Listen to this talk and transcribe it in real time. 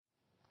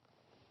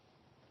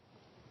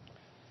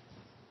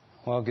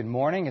Well, good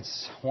morning.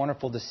 It's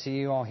wonderful to see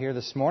you all here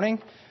this morning.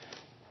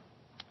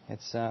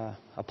 It's a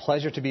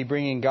pleasure to be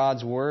bringing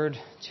God's Word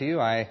to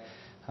you. I,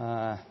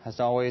 as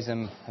always,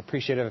 am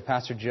appreciative of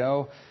Pastor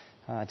Joe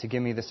to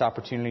give me this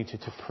opportunity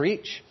to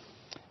preach.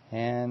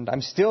 And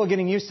I'm still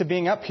getting used to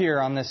being up here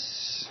on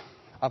this,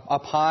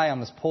 up high on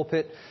this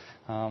pulpit.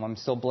 I'm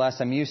still blessed.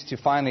 I'm used to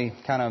finally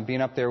kind of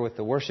being up there with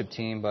the worship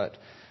team, but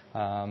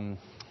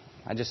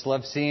I just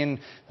love seeing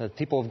the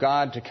people of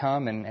God to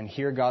come and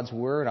hear God's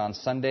Word on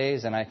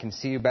Sundays, and I can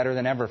see you better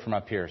than ever from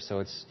up here. So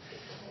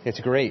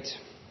it's great.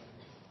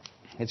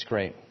 It's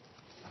great.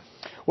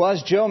 Well,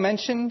 as Joe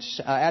mentioned,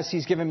 as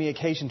he's given me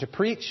occasion to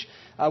preach,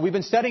 we've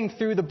been studying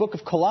through the book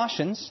of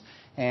Colossians,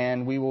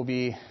 and we will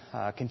be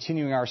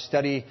continuing our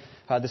study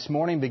this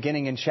morning,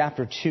 beginning in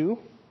chapter 2.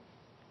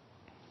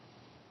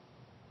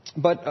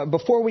 But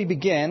before we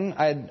begin,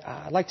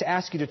 I'd like to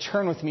ask you to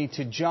turn with me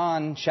to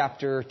John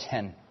chapter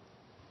 10.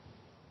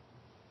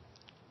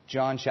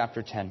 John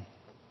chapter 10.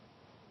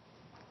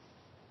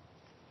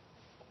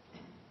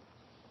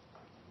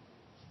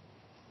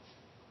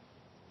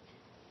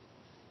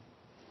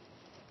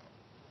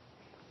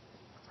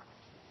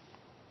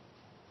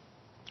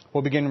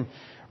 We'll begin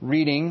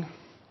reading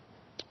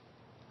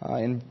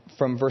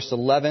from verse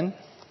 11.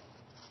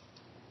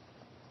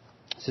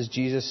 This is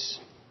Jesus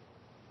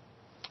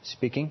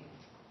speaking.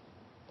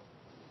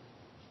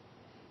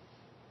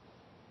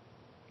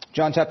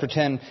 John chapter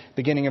 10,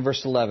 beginning in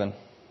verse 11.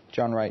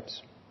 John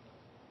writes,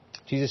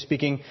 Jesus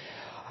speaking,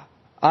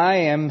 I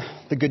am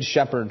the good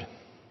shepherd.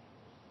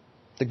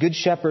 The good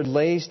shepherd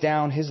lays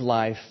down his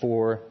life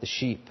for the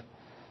sheep.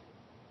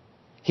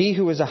 He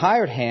who is a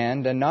hired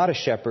hand and not a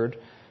shepherd,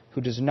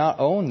 who does not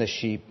own the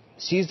sheep,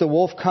 sees the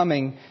wolf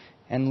coming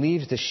and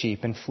leaves the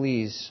sheep and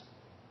flees.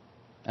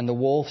 And the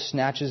wolf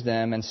snatches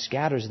them and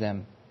scatters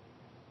them.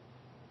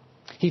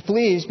 He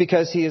flees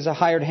because he is a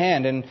hired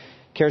hand and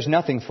cares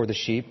nothing for the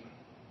sheep.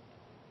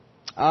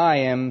 I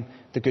am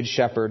the good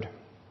shepherd.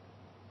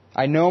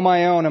 I know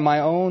my own, and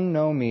my own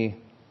know me.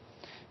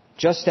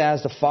 Just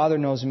as the Father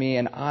knows me,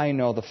 and I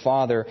know the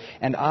Father,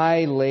 and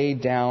I lay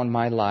down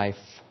my life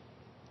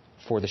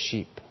for the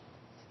sheep.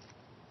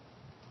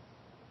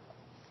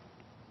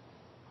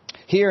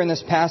 Here in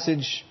this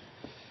passage,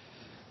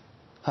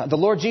 the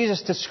Lord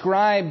Jesus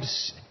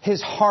describes His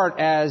heart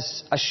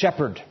as a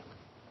shepherd.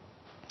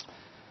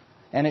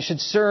 And it should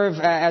serve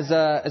as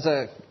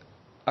a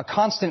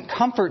constant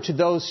comfort to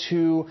those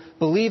who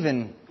believe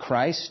in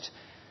Christ,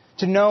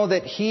 to know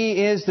that He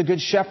is the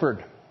good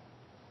shepherd,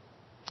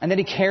 and that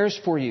He cares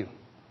for you,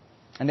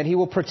 and that He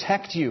will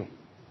protect you,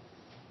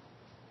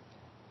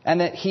 and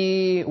that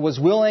He was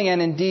willing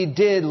and indeed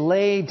did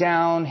lay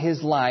down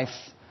His life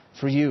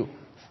for you,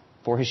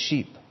 for His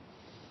sheep.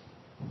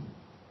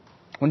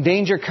 When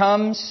danger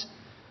comes,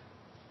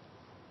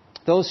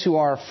 those who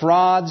are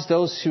frauds,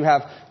 those who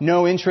have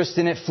no interest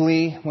in it,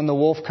 flee when the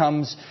wolf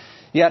comes.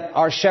 Yet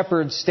our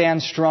shepherd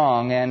stands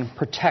strong and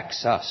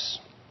protects us.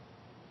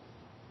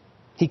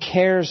 He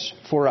cares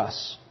for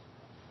us.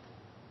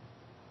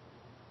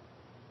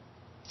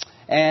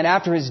 And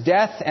after His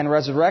death and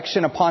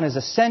resurrection, upon His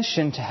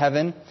ascension to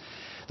heaven,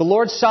 the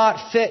Lord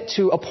sought fit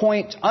to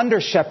appoint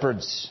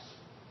under-shepherds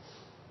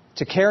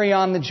to carry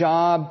on the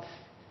job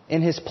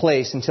in His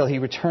place until He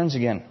returns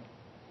again.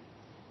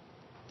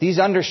 These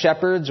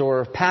under-shepherds,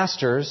 or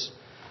pastors,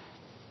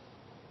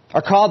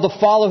 are called to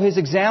follow His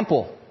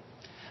example,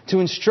 to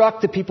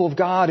instruct the people of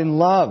God in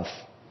love,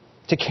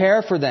 to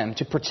care for them,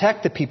 to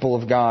protect the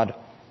people of God.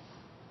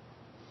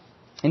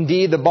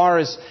 Indeed, the bar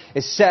is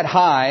set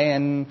high,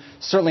 and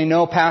certainly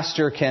no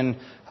pastor can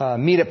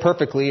meet it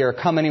perfectly or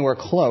come anywhere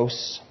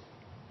close.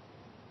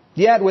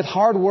 Yet, with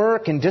hard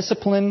work and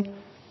discipline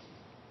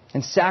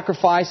and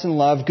sacrifice and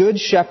love, good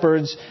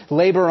shepherds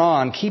labor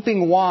on,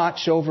 keeping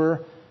watch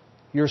over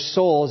your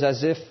souls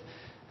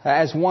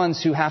as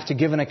ones who have to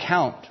give an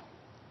account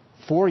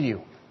for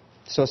you.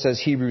 So says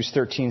Hebrews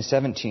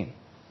 13:17.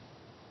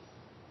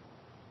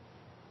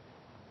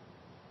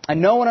 And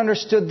no one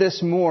understood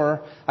this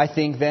more, I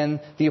think, than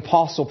the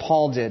Apostle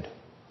Paul did.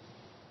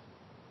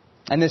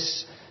 And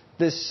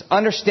this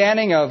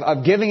understanding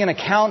of giving an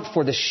account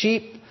for the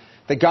sheep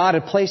that God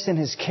had placed in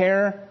His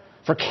care,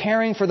 for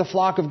caring for the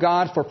flock of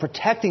God, for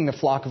protecting the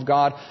flock of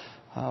God,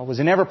 was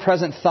an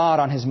ever-present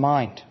thought on his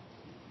mind.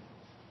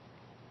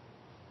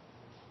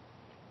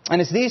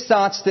 And it's these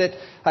thoughts that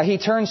he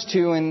turns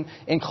to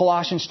in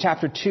Colossians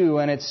chapter 2,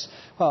 and it's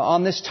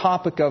on this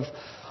topic of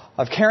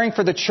caring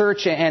for the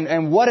church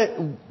and what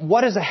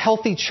does a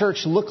healthy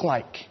church look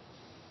like?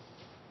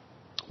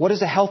 What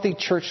does a healthy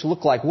church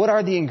look like? What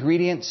are the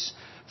ingredients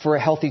for a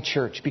healthy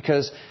church?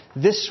 Because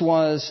this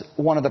was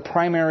one of the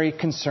primary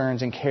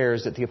concerns and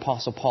cares that the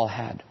Apostle Paul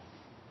had.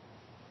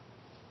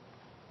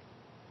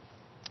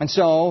 And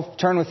so,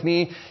 turn with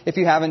me, if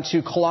you haven't,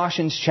 to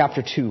Colossians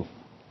chapter 2.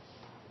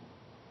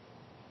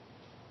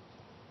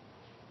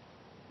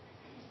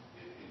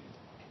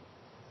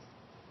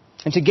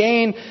 And to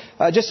gain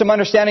just some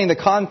understanding of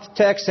the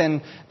context,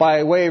 and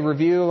by way of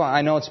review,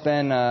 I know it's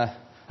been a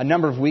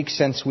number of weeks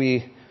since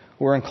we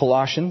were in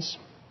Colossians.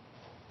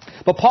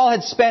 But Paul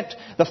had spent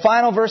the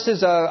final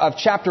verses of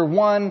chapter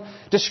 1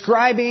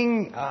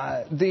 describing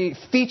the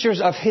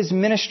features of his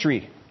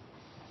ministry.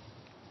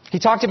 He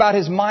talked about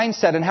his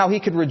mindset and how he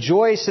could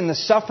rejoice in the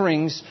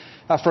sufferings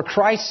for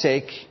Christ's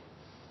sake,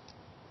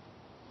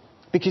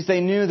 because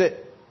he knew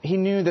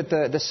that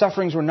the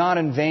sufferings were not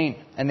in vain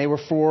and they were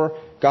for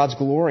God's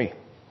glory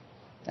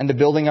and the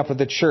building up of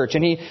the church.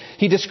 And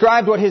he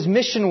described what his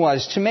mission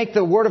was: to make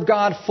the Word of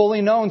God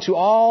fully known to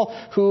all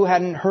who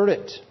hadn't heard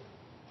it,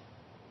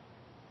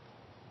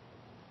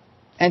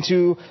 and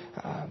to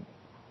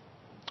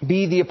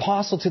be the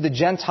apostle to the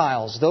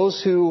Gentiles,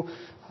 those who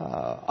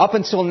up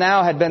until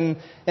now had been,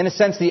 in a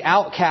sense, the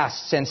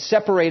outcasts and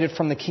separated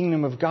from the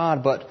kingdom of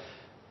God, but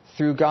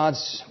through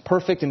God's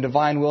perfect and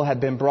divine will had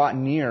been brought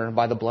near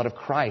by the blood of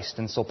Christ.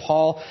 And so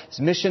Paul's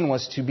mission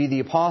was to be the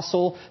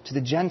apostle to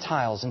the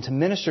Gentiles and to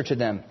minister to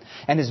them.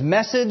 And his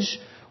message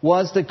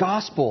was the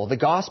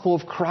gospel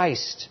of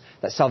Christ,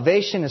 that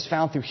salvation is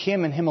found through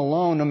Him and Him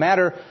alone, no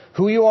matter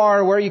who you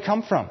are or where you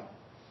come from.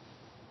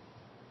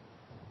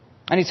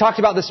 And he talked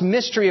about this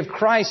mystery of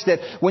Christ, that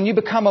when you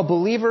become a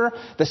believer,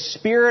 the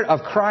Spirit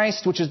of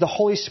Christ, which is the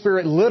Holy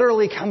Spirit,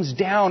 literally comes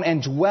down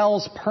and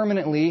dwells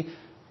permanently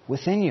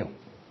within you.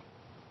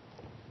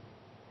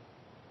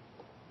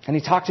 And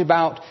he talked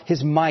about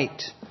His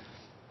might,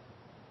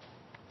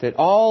 that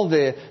all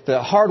the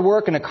hard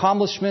work and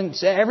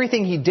accomplishments,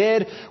 everything He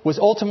did was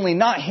ultimately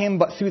not Him,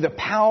 but through the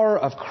power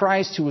of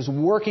Christ who was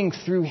working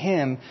through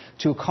Him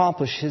to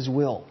accomplish His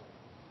will.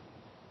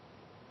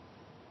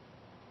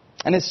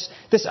 And it's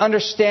this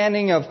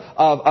understanding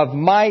of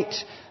might.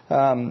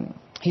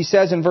 He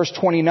says in verse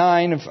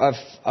 29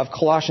 of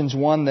Colossians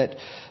 1 that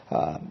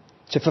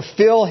to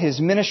fulfill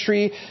His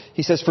ministry,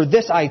 he says, "For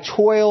this I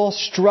toil,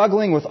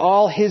 struggling with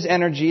all His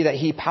energy that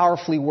He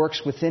powerfully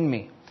works within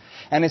me."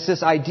 And it's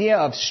this idea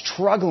of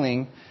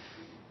struggling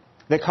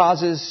that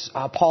causes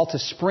Paul to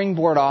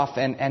springboard off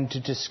and to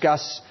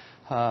discuss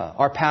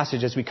our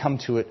passage as we come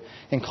to it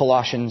in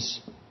Colossians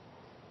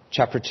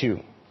chapter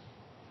 2.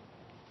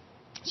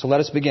 So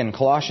let us begin.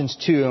 Colossians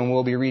 2, and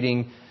we'll be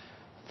reading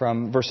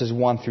from verses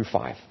 1 through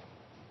 5.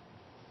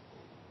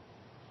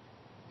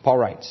 Paul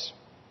writes,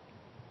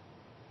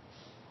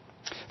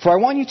 "For I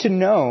want you to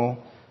know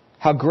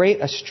how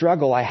great a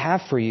struggle I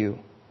have for you,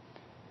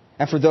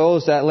 and for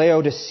those at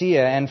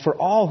Laodicea, and for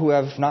all who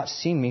have not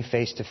seen me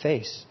face to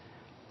face,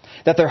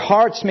 that their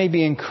hearts may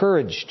be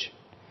encouraged,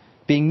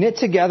 being knit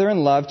together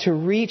in love, to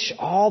reach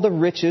all the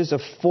riches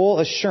of full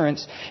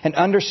assurance and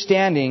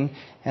understanding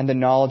and the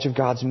knowledge of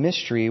God's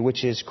mystery,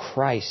 which is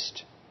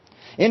Christ,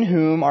 in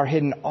whom are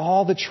hidden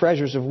all the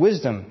treasures of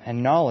wisdom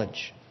and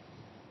knowledge.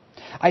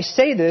 I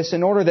say this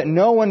in order that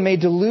no one may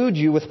delude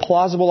you with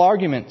plausible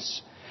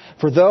arguments.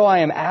 For though I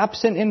am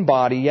absent in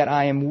body, yet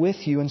I am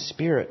with you in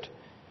spirit,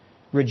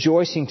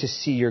 rejoicing to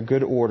see your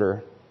good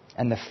order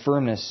and the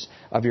firmness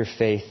of your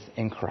faith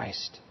in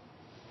Christ."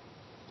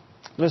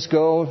 Let us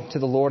go to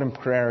the Lord in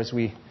prayer as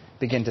we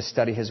begin to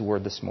study His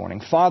Word this morning.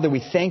 Father, we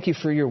thank You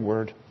for Your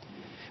Word.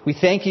 We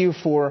thank You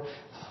for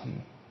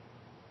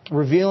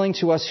revealing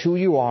to us who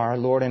You are,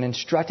 Lord, and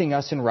instructing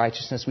us in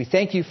righteousness. We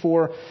thank You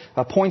for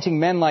appointing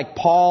men like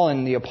Paul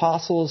and the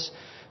apostles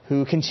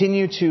who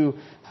continue to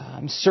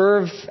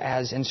serve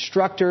as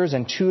instructors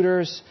and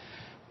tutors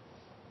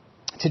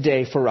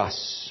today for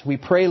us. We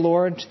pray,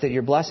 Lord, that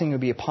Your blessing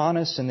would be upon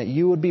us and that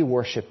You would be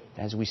worshipped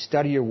as we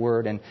study Your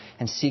Word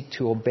and seek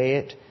to obey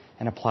it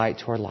and apply it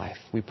to our life.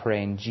 We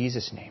pray in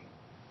Jesus' name.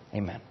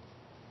 Amen.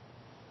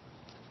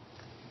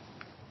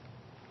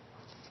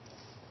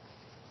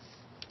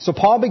 So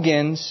Paul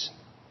begins,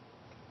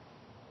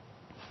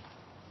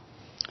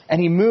 and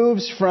he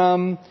moves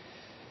from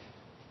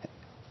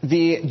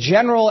the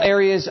general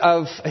areas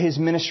of his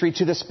ministry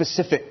to the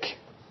specific.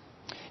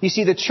 You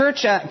see, the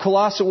church at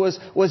Colossae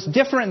was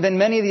different than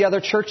many of the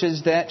other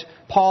churches that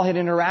Paul had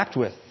interacted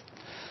with.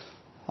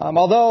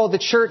 Although the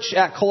church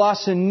at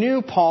Colossae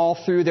knew Paul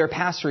through their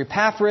pastor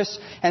Epaphras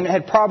and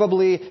had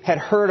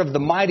heard of the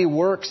mighty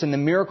works and the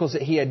miracles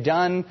that he had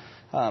done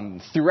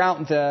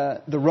throughout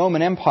the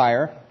Roman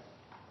Empire,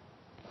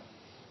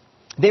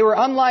 they were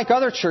unlike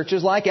other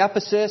churches like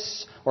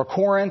Ephesus or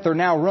Corinth or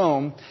now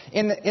Rome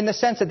in the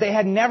sense that they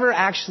had never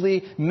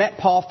actually met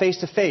Paul face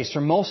to face,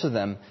 or most of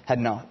them had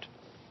not.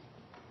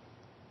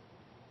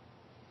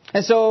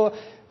 And so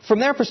from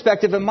their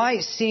perspective, it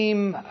might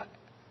seem,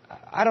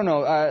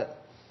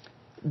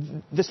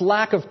 this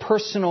lack of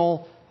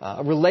personal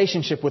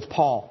relationship with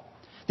Paul.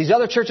 These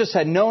other churches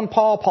had known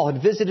Paul. Paul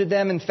had visited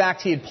them. In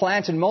fact, he had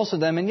planted most of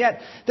them. And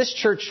yet, this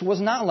church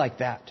was not like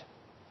that.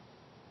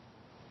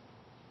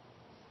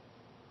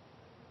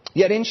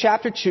 Yet in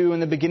chapter 2,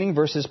 in the beginning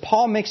verses,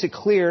 Paul makes it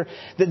clear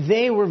that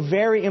they were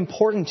very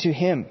important to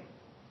him.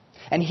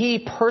 And he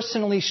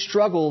personally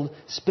struggled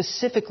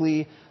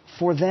specifically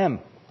for them,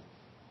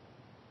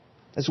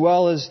 as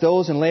well as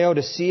those in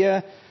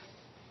Laodicea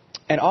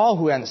and all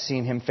who hadn't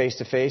seen him face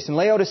to face. And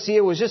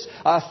Laodicea was just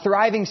a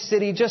thriving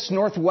city just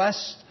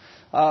northwest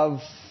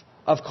of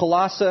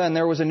Colossae, and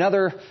there was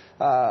another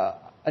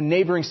a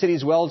neighboring city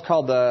as well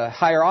called the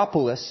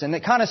Hierapolis, and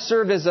it kind of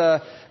served as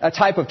a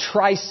type of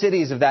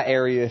tri-cities of that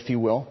area, if you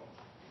will.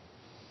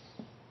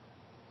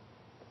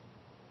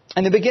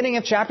 In the beginning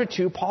of chapter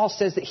 2, Paul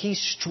says that he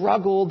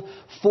struggled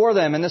for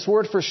them. And this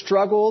word for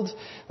struggled,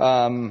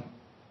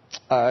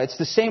 it's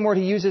the same word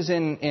he uses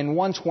in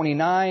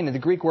 129, and the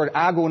Greek word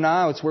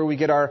agona. It's where we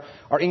get our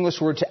English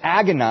word to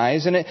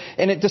agonize. And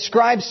it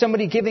describes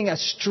somebody giving a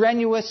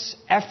strenuous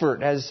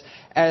effort,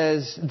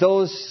 as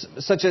those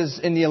such as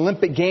in the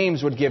Olympic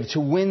Games would give to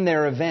win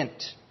their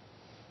event.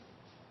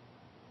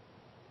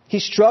 He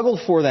struggled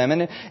for them.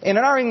 And in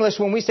our English,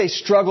 when we say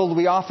struggled,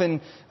 we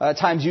often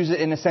times use it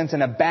in a sense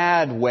in a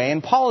bad way.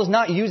 And Paul is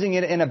not using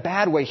it in a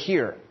bad way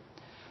here.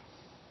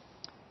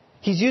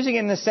 He's using it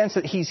in the sense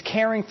that he's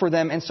caring for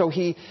them, and so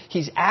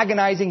he's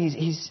agonizing,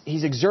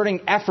 he's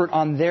exerting effort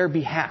on their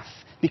behalf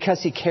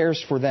because he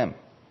cares for them.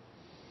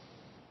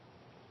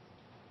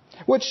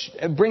 Which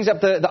brings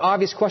up the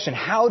obvious question,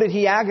 how did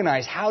he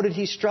agonize? How did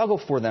he struggle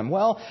for them?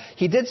 Well,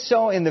 he did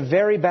so in the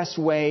very best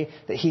way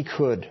that he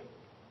could,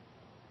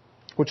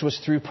 which was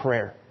through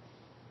prayer.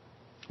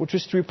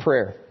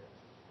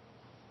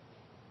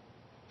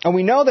 And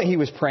we know that he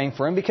was praying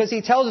for him because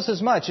he tells us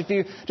as much. If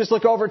you just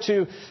look over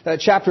to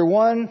chapter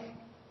 1,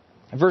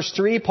 verse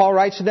 3, Paul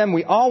writes to them,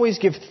 we always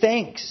give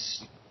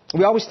thanks.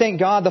 We always thank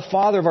God, the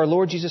Father of our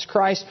Lord Jesus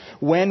Christ,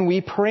 when we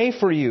pray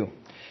for you.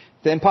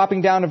 Then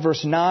popping down to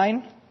verse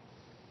 9,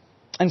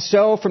 and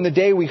so from the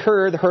day we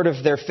heard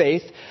of their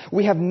faith,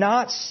 we have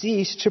not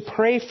ceased to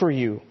pray for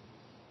you.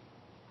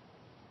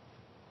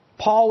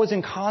 Paul was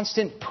in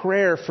constant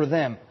prayer for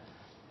them.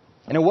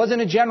 And it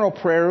wasn't a general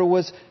prayer, it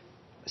was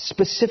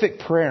specific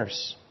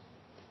prayers.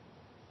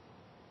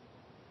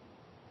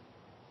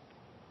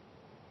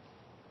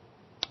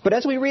 But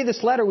as we read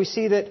this letter, we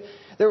see that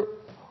there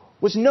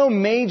was no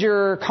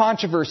major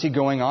controversy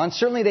going on.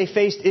 Certainly they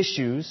faced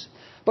issues.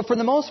 But for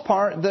the most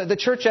part, the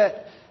church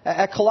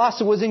at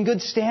Colossae was in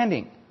good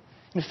standing.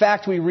 In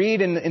fact, we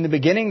read in the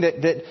beginning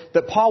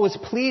that Paul was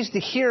pleased to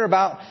hear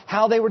about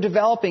how they were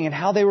developing and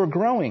how they were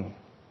growing.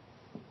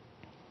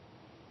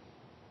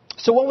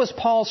 So what was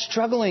Paul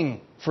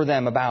struggling for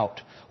them about?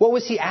 What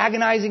was he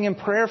agonizing in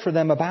prayer for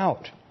them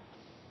about?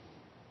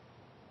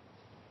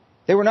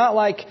 They were not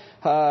like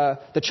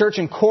the church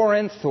in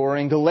Corinth or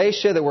in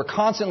Galatia that were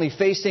constantly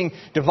facing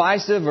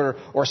divisive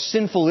or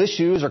sinful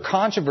issues or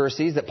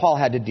controversies that Paul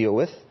had to deal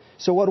with.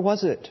 So what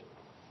was it?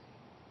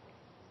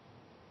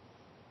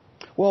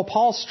 Well,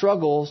 Paul's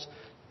struggles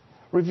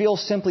reveal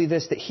simply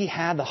this, that he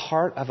had the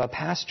heart of a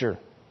pastor.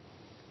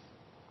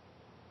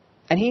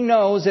 And he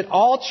knows that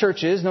all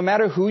churches, no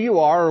matter who you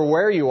are or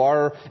where you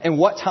are and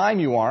what time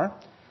you are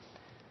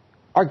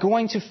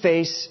going to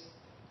face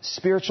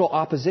spiritual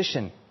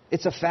opposition.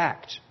 It's a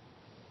fact.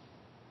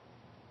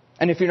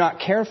 And if you're not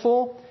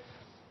careful,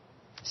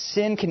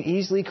 sin can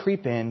easily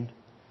creep in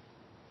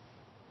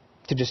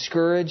to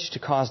discourage, to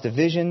cause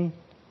division.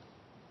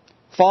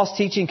 False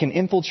teaching can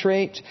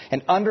infiltrate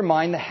and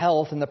undermine the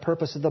health and the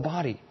purpose of the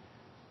body.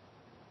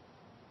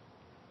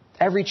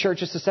 Every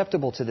church is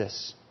susceptible to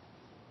this.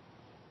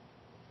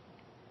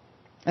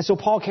 And so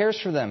Paul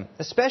cares for them,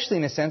 especially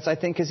in a sense, I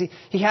think, because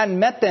he hadn't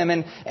met them.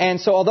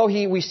 And so although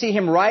we see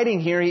him writing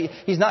here,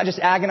 he's not just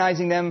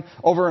agonizing them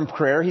over in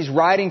prayer. He's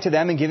writing to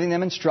them and giving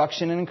them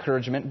instruction and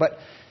encouragement. But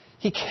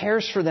he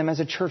cares for them as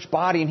a church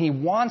body, and he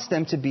wants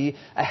them to be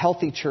a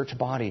healthy church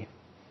body.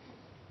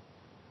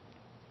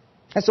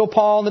 And so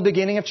Paul, in the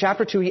beginning of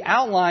chapter 2, he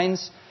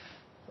outlines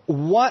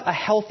what a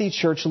healthy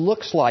church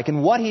looks like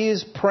and what he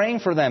is praying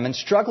for them and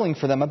struggling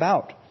for them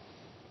about.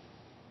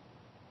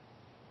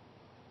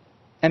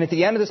 And at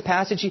the end of this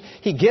passage,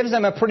 he gives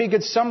them a pretty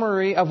good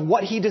summary of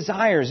what he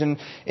desires. And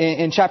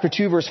in chapter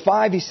 2, verse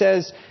 5, he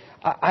says,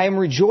 I am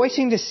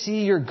rejoicing to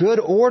see your good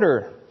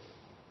order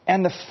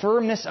and the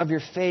firmness of your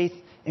faith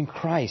in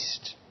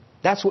Christ.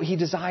 That's what he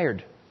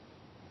desired.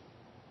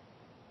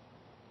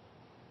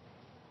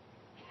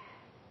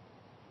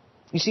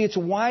 You see, it's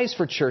wise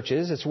for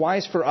churches, it's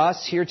wise for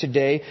us here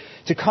today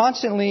to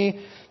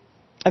constantly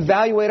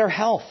evaluate our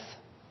health.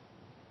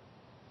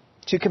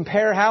 To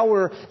compare how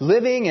we're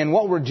living and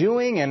what we're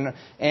doing and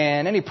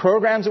any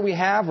programs that we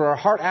have or our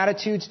heart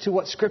attitudes to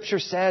what Scripture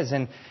says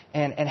and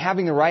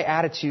having the right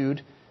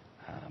attitude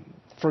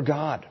for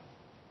God.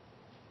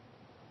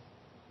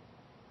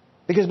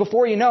 Because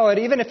before you know it,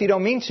 even if you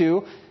don't mean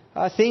to,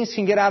 things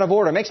can get out of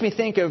order. It makes me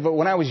think of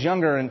when I was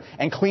younger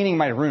and cleaning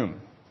my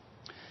room.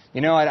 You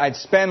know, I'd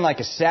spend like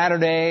a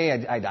Saturday,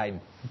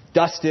 I'd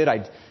dust it,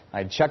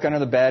 I'd check under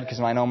the bed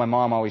because I know my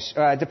mom always,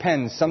 it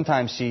depends.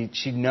 Sometimes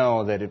she'd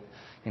know that it,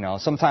 you know,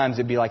 sometimes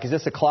it'd be like, is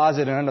this a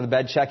closet and under the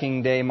bed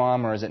checking day,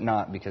 Mom, or is it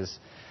not? Because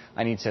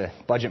I need to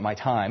budget my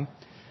time.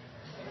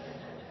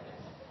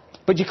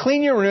 But you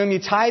clean your room, you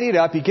tidy it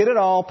up, you get it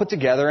all put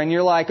together, and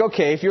you're like,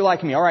 okay, if you're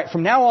like me, all right,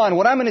 from now on,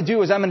 what I'm going to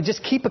do is I'm going to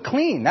just keep it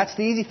clean. That's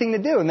the easy thing to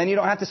do, and then you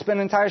don't have to spend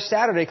an entire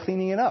Saturday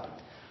cleaning it up.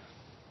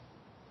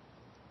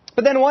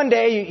 But then one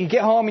day you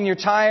get home and you're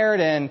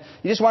tired and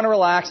you just want to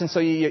relax, and so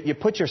you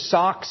put your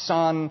socks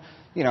on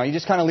You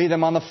just kind of leave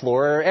them on the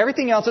floor.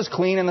 Everything else is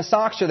clean and the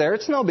socks are there.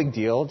 It's no big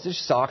deal. It's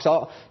just socks.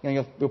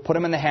 You'll put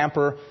them in the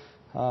hamper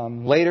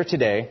later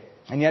today.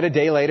 And yet a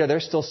day later, they're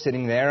still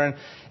sitting there.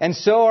 And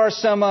so are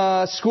some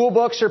school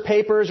books or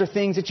papers or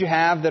things that you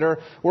have that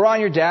were on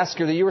your desk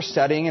or that you were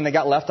studying and they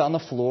got left on the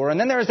floor. And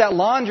then there's that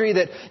laundry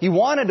that you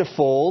wanted to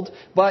fold,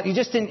 but you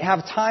just didn't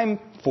have time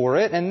for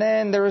it. And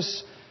then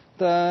there's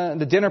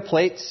the dinner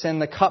plates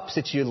and the cups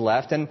that you'd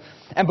left. And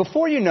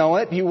before you know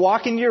it, you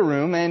walk into your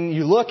room and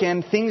you look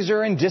and things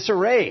are in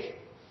disarray.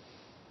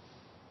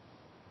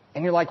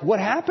 And you're like, what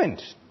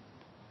happened?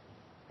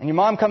 And your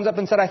mom comes up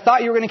and said, I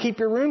thought you were going to keep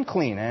your room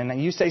clean.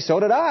 And you say, so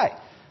did I.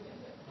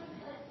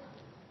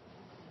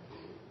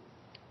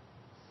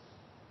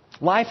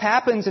 Life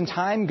happens and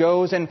time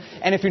goes. And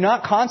if you're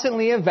not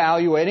constantly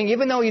evaluating,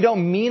 even though you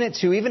don't mean it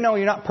to, even though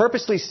you're not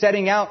purposely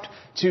setting out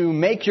to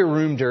make your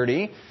room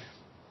dirty,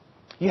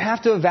 you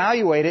have to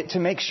evaluate it to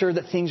make sure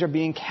that things are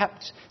being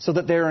kept so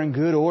that they're in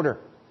good order.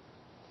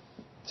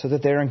 So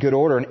that they're in good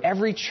order. And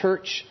every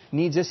church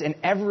needs this and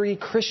every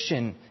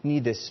Christian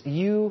needs this.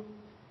 You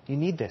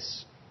need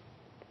this.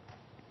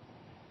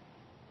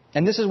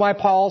 And this is why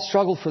Paul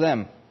struggled for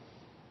them.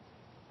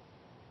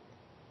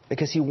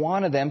 Because he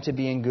wanted them to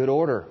be in good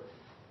order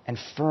and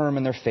firm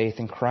in their faith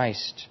in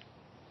Christ.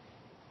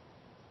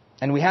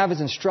 And we have his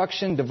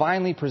instruction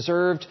divinely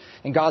preserved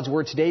in God's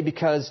Word today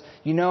because,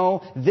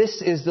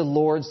 this is the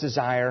Lord's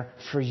desire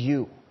for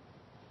you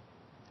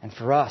and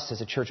for us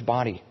as a church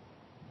body.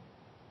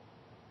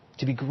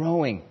 To be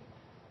growing,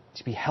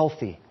 to be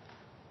healthy,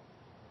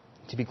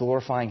 to be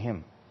glorifying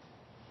Him.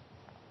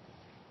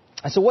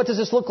 And so what does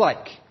this look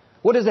like?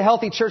 What does a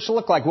healthy church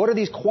look like? What are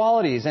these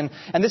qualities? And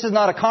this is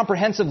not a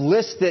comprehensive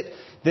list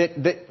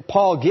that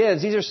Paul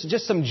gives. These are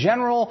just some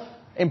general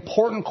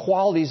important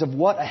qualities of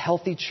what a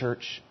healthy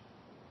church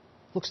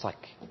looks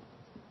like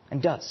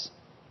and does.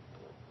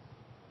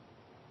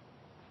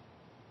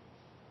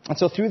 And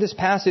so through this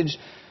passage,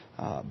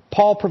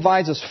 Paul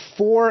provides us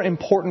 4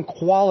 important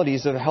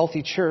qualities of a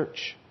healthy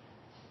church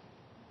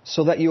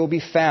so that you will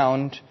be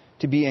found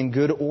to be in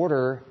good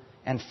order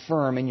and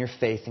firm in your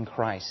faith in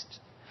Christ.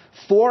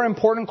 4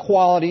 important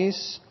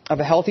qualities of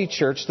a healthy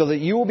church so that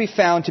you will be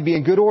found to be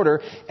in good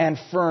order and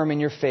firm in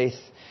your faith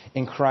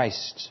in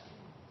Christ.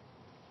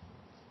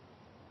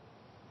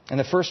 And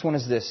the first one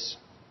is this.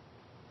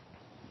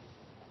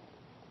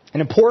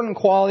 An important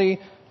quality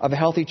of a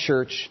healthy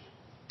church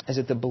is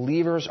that the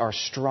believers are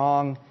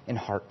strong in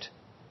heart.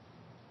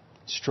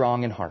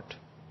 Strong in heart.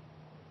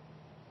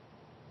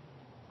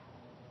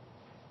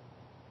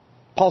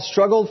 Paul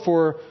struggled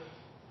for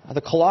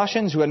the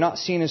Colossians who had not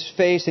seen his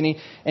face, and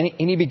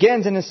he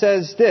begins and it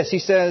says this. He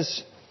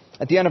says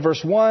at the end of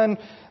verse 1,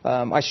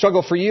 I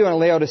struggle for you and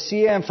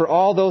Laodicea and for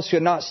all those who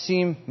had not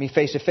seen me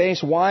face to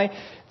face. Why?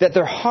 That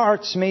their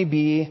hearts may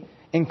be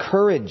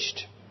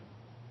encouraged.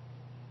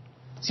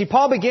 See,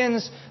 Paul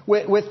begins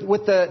with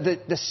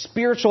the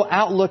spiritual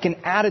outlook and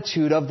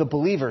attitude of the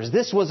believers.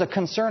 This was a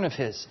concern of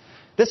his.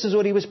 This is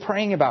what he was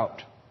praying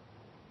about.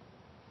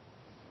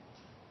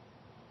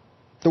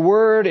 The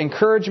word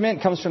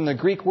encouragement comes from the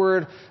Greek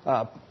word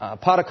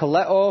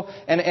parakaleo,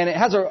 and it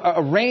has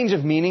a range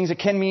of meanings. It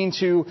can mean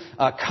to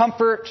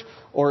comfort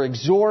or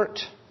exhort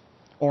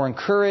or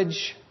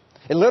encourage.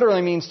 It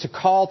literally means to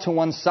call to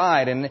one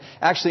side. And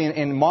actually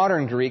in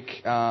modern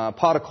Greek,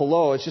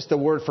 parakaleo is just the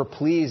word for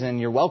please and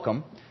you're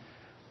welcome.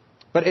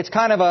 But it's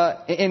kind of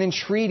an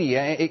entreaty.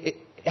 It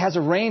has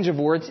a range of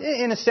words,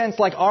 in a sense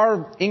like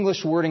our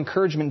English word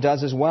encouragement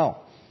does as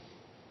well.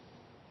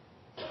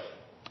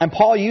 And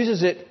Paul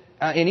uses it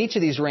in each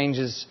of these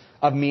ranges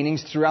of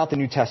meanings throughout the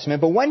New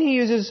Testament. But when he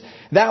uses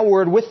that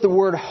word with the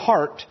word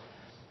heart,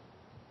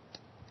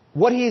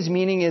 what he is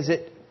meaning is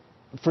it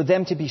for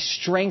them to be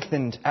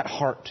strengthened at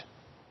heart.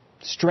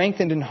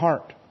 Strengthened in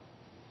heart.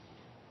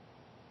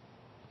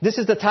 This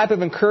is the type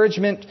of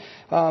encouragement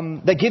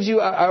that gives you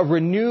a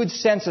renewed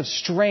sense of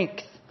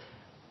strength,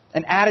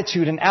 an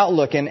attitude, an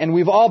outlook. And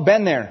we've all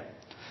been there.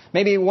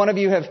 Maybe one of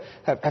you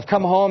have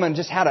come home and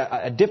just had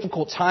a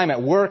difficult time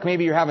at work.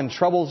 Maybe you're having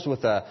troubles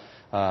with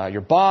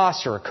your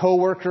boss or a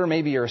coworker.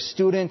 Maybe you're a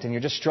student and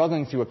you're just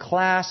struggling through a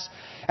class.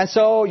 And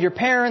so your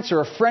parents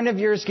or a friend of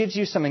yours gives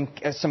you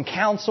some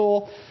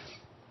counsel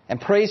and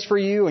prays for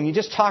you, and you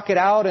just talk it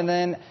out, and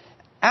then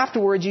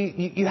afterwards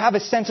you have a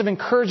sense of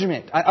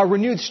encouragement, a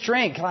renewed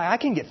strength. I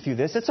can get through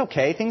this. It's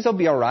okay. Things will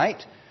be all right.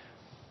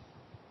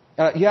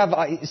 You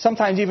have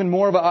sometimes even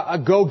more of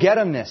a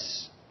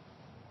go-get-emness.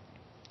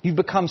 You've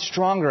become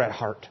stronger at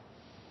heart.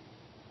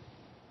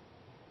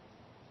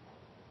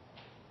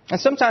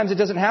 And sometimes it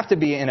doesn't have to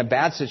be in a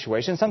bad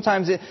situation.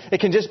 Sometimes it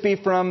can just be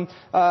from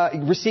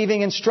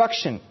receiving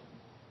instruction.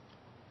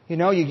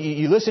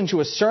 You listen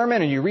to a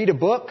sermon or you read a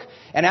book,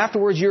 and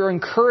afterwards you're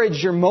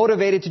encouraged, you're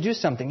motivated to do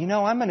something.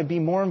 I'm going to be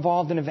more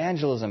involved in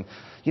evangelism.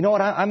 You know what?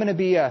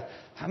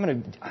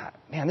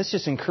 Man, this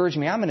just encouraged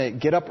me. I'm going to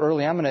get up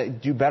early. I'm going to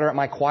do better at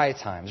my quiet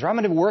times. Or I'm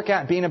going to work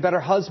at being a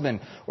better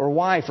husband or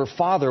wife or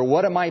father or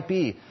what it might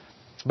be.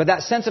 But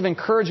that sense of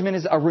encouragement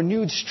is a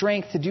renewed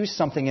strength to do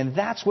something. And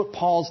that's what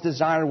Paul's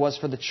desire was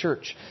for the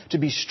church, to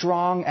be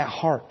strong at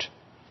heart.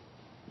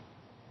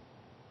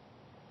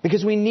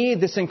 Because we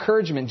need this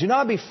encouragement. Do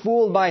not be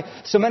fooled by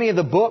so many of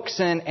the books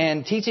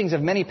and teachings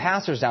of many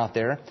pastors out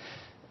there.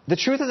 The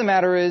truth of the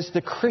matter is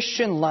the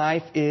Christian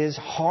life is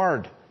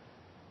hard.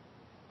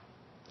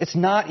 It's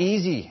not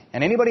easy.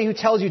 And anybody who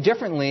tells you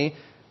differently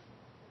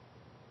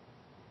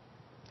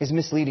is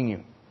misleading you.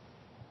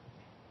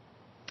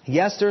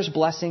 Yes, there's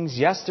blessings.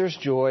 Yes, there's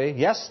joy.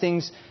 Yes,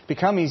 things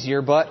become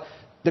easier, but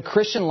the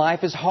Christian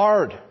life is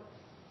hard.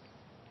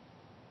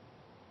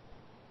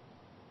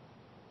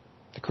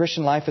 The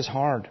Christian life is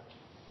hard.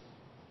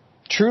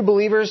 True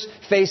believers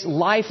face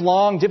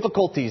lifelong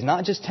difficulties,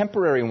 not just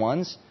temporary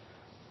ones.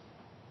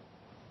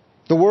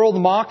 The world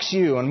mocks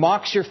you and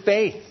mocks your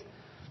faith.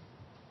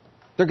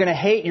 They're going to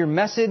hate your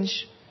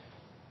message.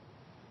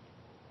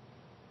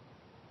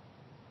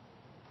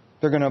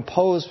 They're going to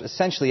oppose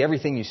essentially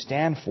everything you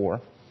stand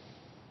for.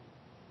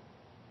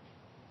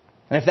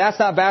 And if that's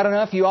not bad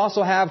enough, you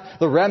also have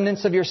the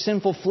remnants of your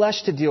sinful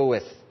flesh to deal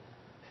with.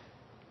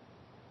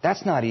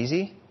 That's not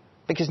easy.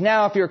 Because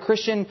now if you're a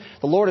Christian,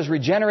 the Lord has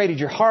regenerated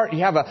your heart. You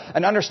have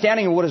an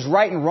understanding of what is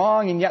right and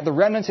wrong. And yet the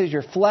remnants of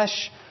your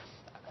flesh,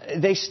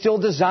 they still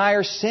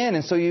desire sin.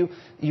 And so you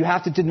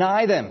have to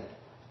deny them.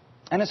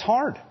 And it's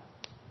hard.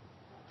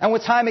 And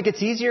with time it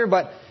gets easier,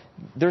 but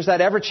there's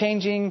that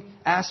ever-changing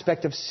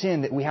aspect of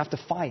sin that we have to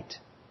fight.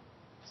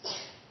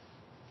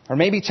 Or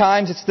maybe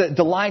times it's the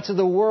delights of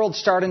the world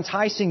start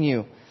enticing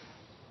you.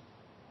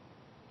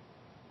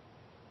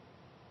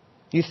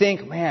 You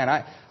think, man,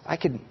 I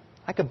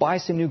could buy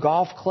some new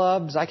golf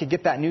clubs. I could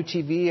get that new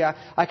TV.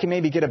 I could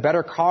maybe get a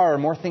better car or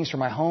more things for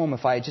my home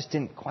if I just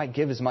didn't quite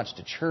give as much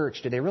to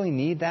church. Do they really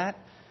need that?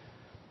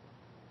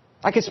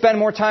 I could spend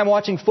more time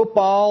watching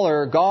football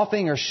or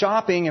golfing or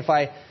shopping if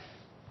I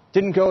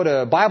didn't go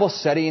to Bible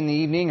study in the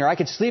evening. Or I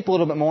could sleep a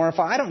little bit more if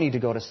I don't need to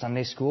go to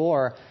Sunday school.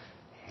 Or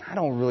I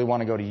don't really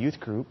want to go to youth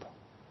group.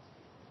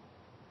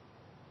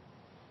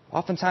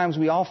 Oftentimes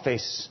we all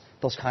face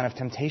those kind of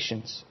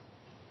temptations.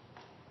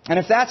 And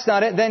if that's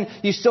not it, then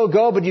you still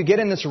go, but you get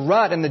in this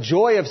rut, and the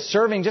joy of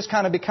serving just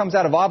kind of becomes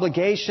out of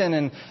obligation,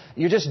 and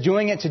you're just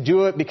doing it to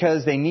do it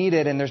because they need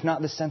it, and there's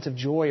not this sense of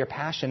joy or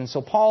passion. And so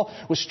Paul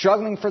was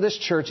struggling for this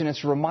church, and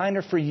it's a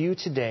reminder for you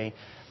today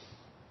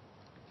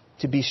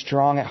to be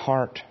strong at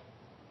heart.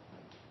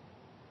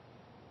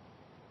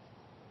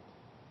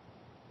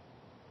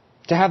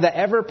 To have that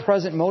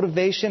ever-present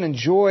motivation and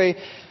joy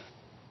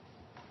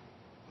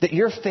that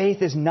your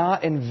faith is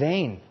not in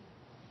vain.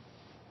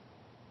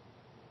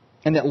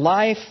 And that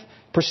life,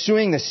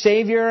 pursuing the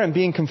Savior and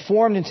being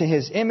conformed into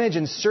His image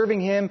and serving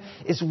Him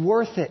is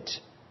worth it.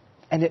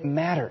 And it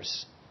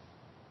matters.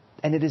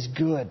 And it is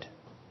good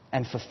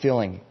and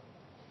fulfilling.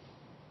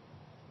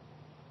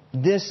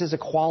 This is a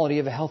quality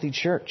of a healthy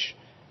church.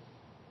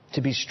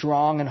 To be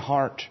strong in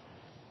heart.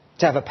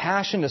 To have a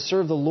passion to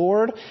serve the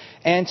Lord.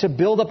 And to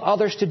build up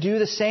others to do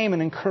the same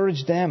and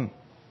encourage them.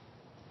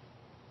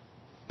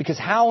 Because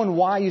how and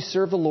why you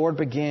serve the Lord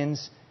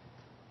begins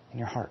in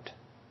your heart.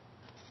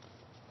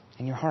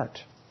 In your heart.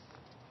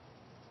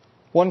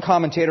 One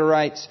commentator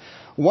writes,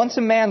 once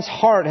a man's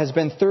heart has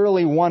been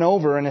thoroughly won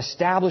over and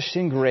established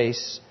in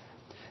grace,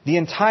 the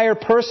entire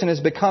person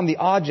has become the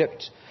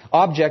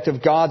object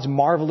of God's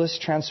marvelous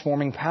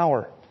transforming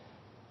power.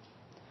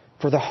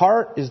 For the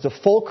heart is the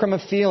fulcrum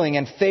of feeling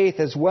and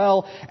faith as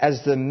well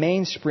as the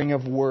mainspring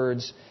of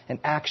words and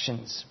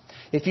actions.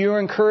 If you are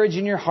encouraged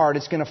in your heart,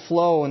 it's going to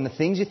flow in the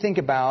things you think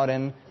about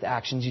and the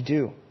actions you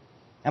do.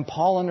 And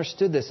Paul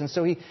understood this, and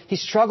so he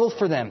struggled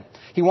for them.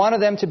 He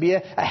wanted them to be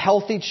a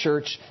healthy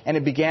church, and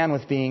it began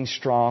with being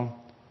strong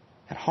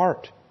at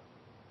heart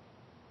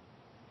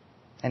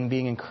and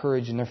being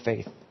encouraged in their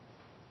faith.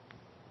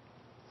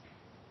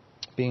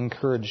 Being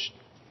encouraged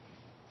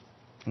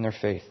in their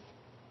faith.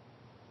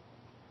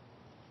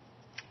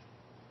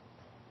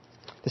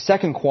 The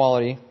second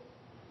quality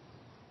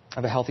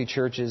of a healthy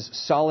church is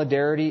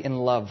solidarity in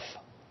love.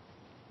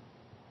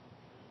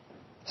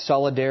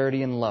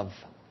 Solidarity in love.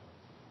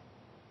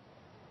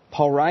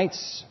 Paul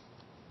writes,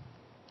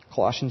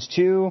 Colossians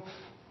 2,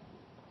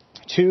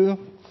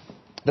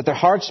 that their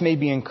hearts may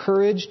be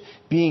encouraged,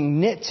 being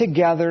knit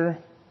together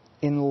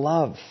in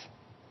love.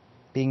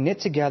 Being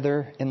knit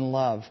together in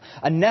love.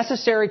 A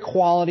necessary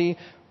quality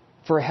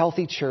for a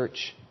healthy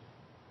church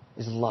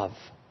is love.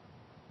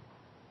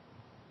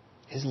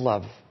 Is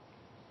love.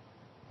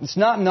 It's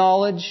not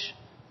knowledge.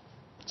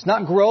 It's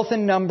not growth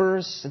in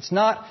numbers. It's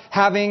not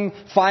having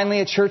finally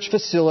a church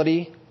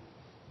facility.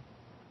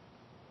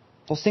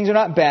 Those things are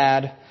not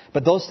bad,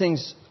 but those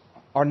things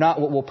are not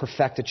what will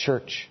perfect a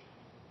church.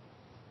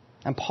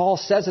 And Paul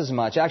says as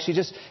much. Actually,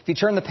 just if you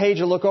turn the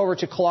page and look over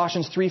to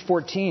Colossians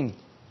 3:14.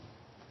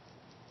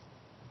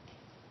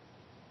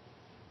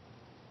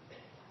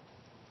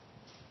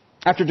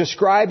 After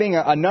describing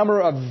a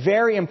number of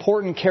very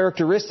important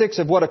characteristics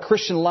of what a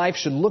Christian life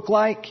should look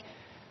like,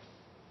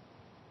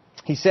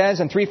 he says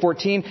in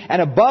 3:14,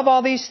 and above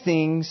all these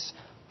things,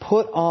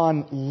 put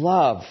on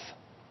love,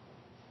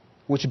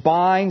 which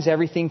binds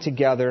everything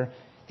together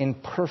in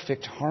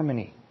perfect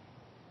harmony.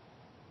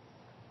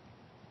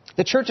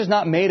 The church is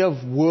not made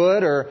of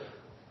wood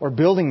or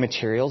building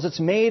materials. It's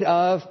made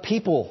of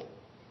people.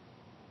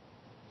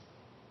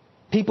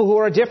 People who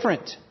are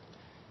different.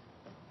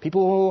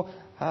 People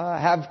who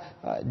have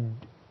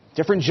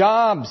different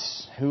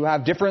jobs, who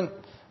have different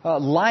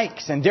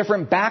likes and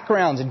different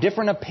backgrounds and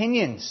different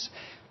opinions.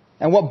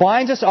 And what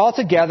binds us all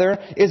together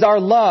is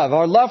our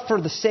love for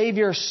the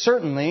Savior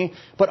certainly,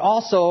 but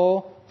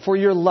also for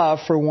your love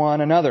for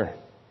one another.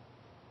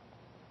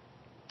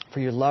 For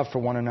your love for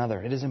one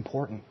another. It is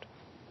important.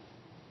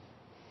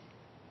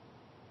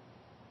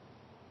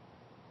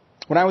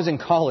 When I was in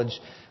college,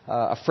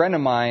 a friend of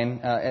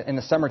mine in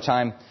the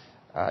summertime,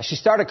 she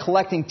started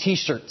collecting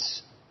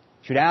T-shirts.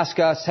 She would ask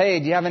us, hey,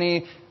 do you have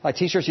any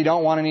T-shirts you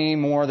don't want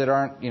anymore that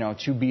aren't,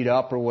 too beat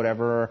up or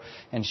whatever?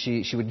 And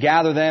she would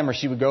gather them, or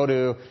she would go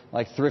to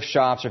thrift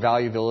shops or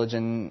Value Village,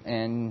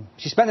 and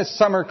she spent the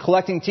summer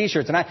collecting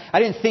T-shirts. And I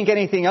didn't think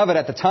anything of it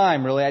at the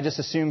time, really. I just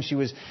assumed she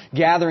was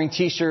gathering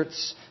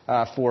T-shirts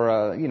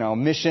for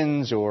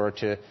missions or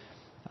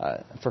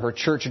for her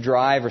church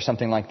drive or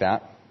something like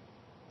that.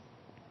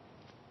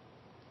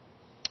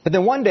 But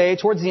then one day,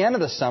 towards the end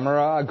of the summer,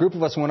 a group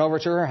of us went over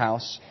to her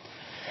house.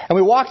 And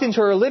we walked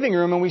into her living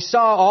room and we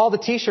saw all the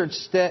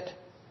T-shirts that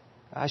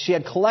she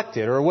had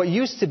collected, or what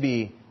used to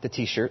be the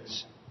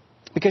T-shirts,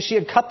 because she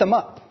had cut them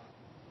up.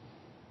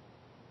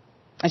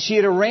 And she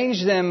had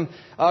arranged them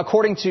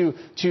according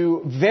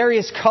to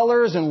various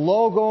colors and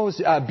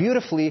logos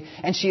beautifully,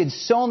 and she had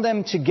sewn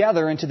them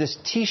together into this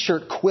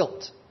T-shirt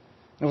quilt.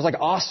 It was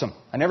awesome.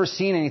 I'd never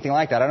seen anything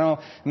like that. I don't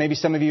know, maybe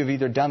some of you have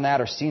either done that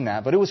or seen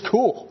that, but it was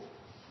cool.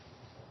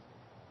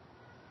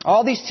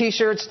 All these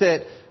T-shirts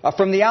that,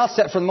 from the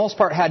outset, for the most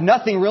part, had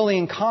nothing really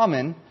in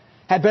common,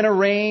 had been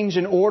arranged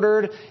and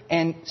ordered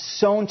and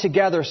sewn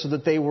together so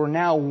that they were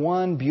now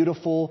one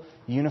beautiful,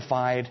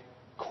 unified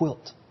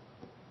quilt.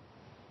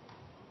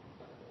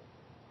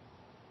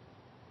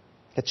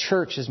 The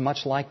church is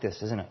much like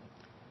this, isn't it?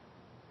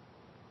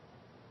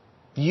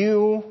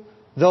 You,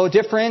 though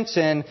different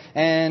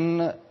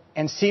and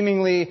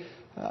seemingly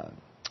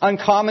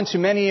uncommon to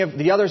many of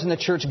the others in the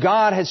church,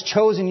 God has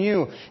chosen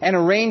you and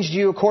arranged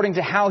you according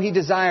to how He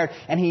desired,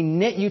 and He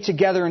knit you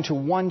together into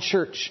one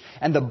church.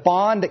 And the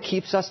bond that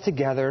keeps us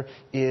together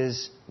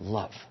is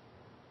love.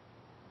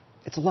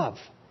 It's love.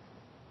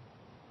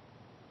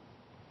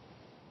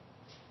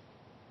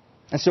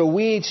 And so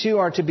we too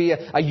are to be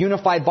a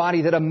unified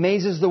body that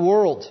amazes the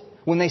world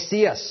when they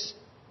see us.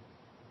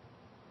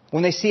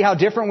 When they see how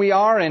different we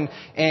are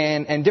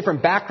and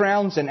different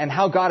backgrounds and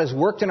how God has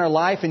worked in our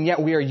life, and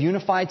yet we are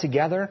unified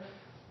together,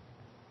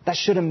 that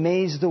should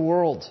amaze the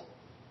world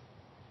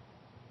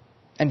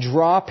and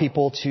draw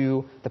people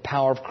to the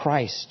power of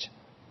Christ.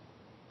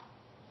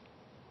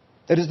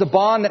 It is the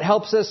bond that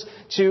helps us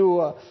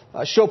to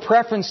show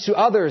preference to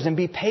others and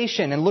be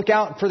patient and look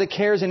out for the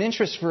cares and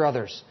interests for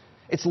others.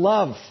 It's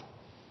love.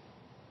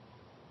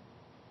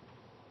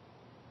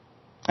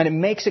 And it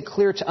makes it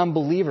clear to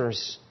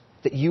unbelievers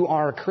that you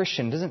are a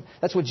Christian.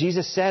 That's what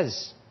Jesus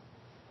says.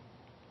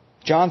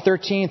 John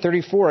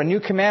 13:34, a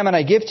new commandment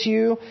I give to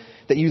you,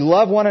 that you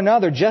love one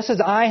another. Just as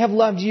I have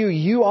loved you,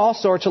 you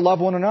also are to love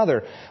one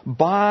another.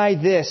 By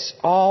this,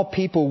 all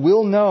people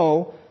will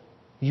know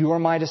you are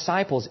my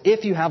disciples,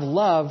 if you have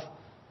love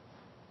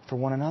for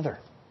one another.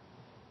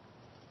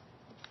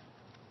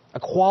 A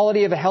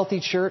quality of a healthy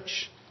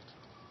church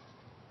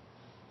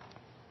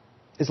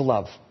is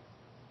love.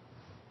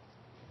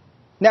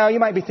 Now, you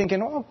might be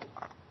thinking, oh,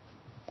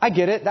 I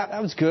get it.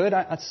 That was good.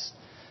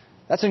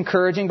 That's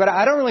encouraging. But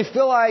I don't really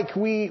feel like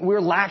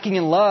we're lacking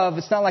in love.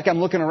 It's not like I'm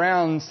looking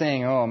around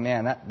saying, "Oh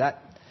man,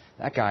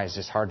 that guy is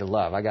just hard to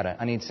love.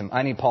 I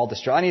need Paul to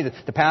struggle. I need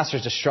the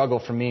pastors to struggle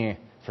for me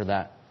for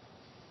that."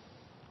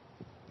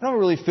 I don't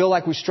really feel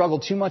like we struggle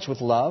too much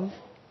with love.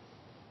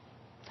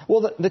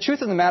 Well, the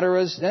truth of the matter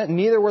is that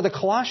neither were the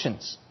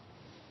Colossians.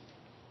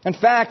 In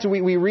fact,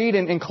 we read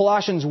in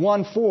Colossians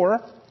 1:4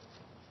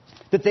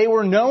 that they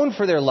were known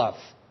for their love.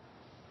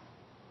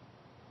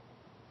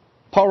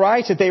 Paul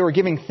writes that they were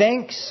giving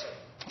thanks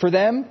for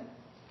them.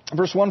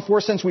 Verse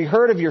 1:4, since we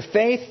heard of your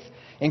faith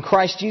in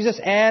Christ Jesus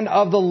and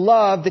of the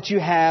love that you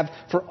have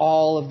for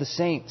all of the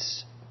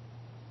saints.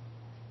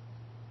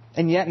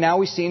 And yet now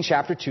we see in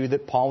chapter 2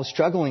 that Paul was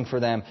struggling for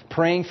them,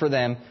 praying for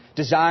them,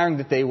 desiring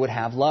that they would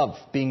have love,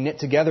 being knit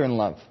together in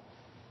love.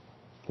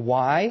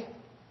 Why?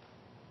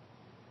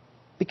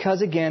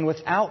 Because again,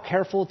 without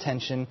careful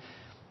attention,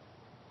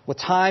 with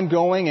time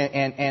going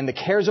and the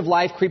cares of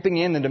life creeping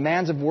in, the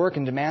demands of work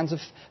and demands of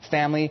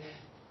family,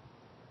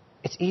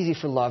 it's easy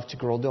for love to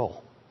grow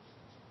dull.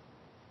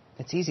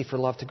 It's easy for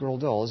love to grow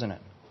dull, isn't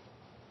it?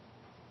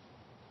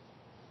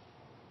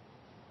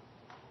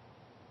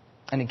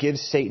 And it gives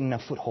Satan a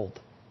foothold.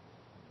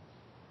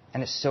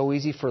 And it's so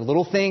easy for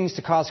little things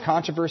to cause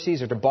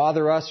controversies or to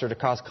bother us or to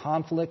cause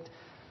conflict.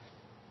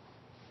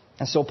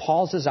 And so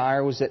Paul's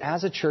desire was that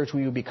as a church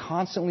we would be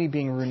constantly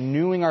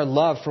renewing our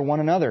love for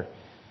one another.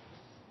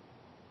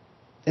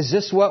 Is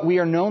this what we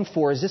are known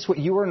for? Is this what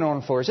you are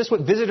known for? Is this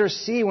what visitors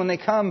see when they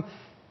come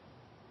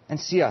and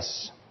see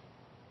us?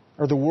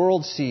 Or the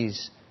world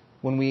sees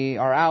when we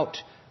are out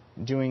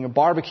doing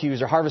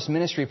barbecues or harvest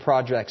ministry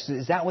projects?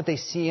 Is that what they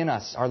see in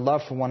us? Our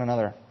love for one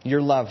another.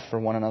 Your love for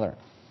one another.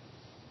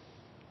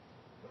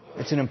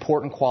 It's an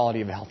important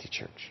quality of a healthy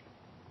church.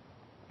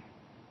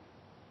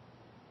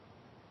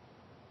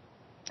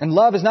 And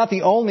love is not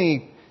the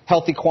only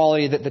healthy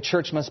quality that the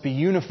church must be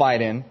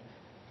unified in.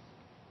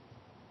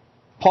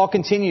 Paul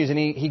continues and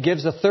he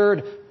gives the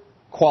third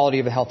quality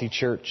of a healthy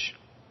church.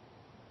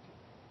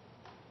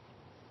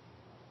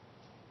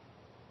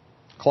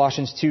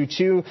 Colossians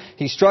 2:2,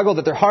 he struggled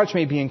that their hearts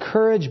may be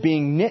encouraged,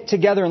 being knit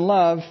together in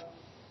love,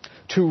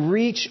 to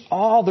reach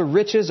all the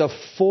riches of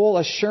full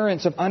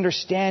assurance of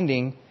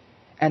understanding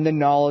and the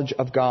knowledge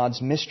of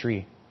God's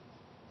mystery,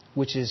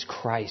 which is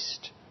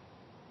Christ.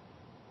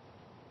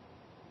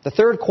 The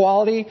third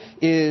quality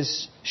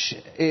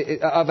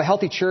of a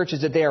healthy church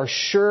is that they are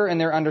sure in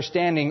their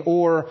understanding,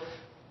 or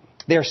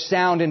they are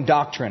sound in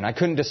doctrine. I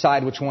couldn't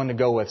decide which one to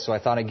go with, so I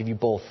thought I'd give you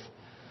both.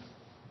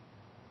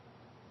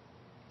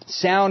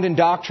 Sound in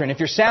doctrine. If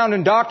you're sound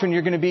in doctrine,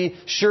 you're going to be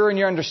sure in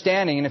your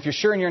understanding. And if you're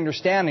sure in your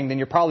understanding, then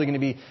you're probably going to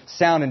be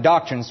sound in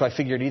doctrine. So I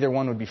figured either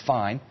one would be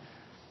fine.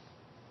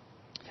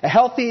 A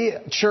healthy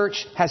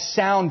church has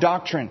sound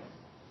doctrine.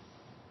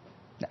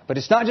 But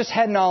it's not just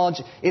head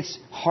knowledge, it's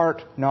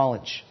heart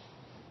knowledge.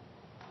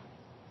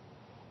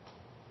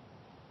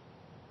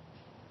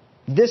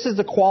 This is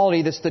the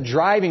quality that's the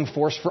driving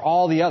force for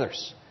all the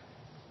others.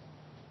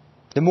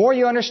 The more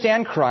you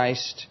understand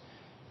Christ,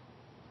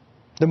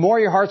 the more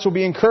your hearts will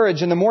be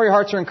encouraged. And the more your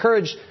hearts are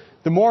encouraged,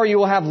 the more you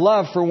will have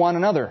love for one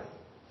another.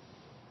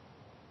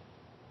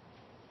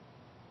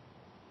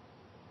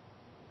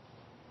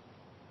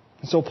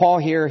 And so Paul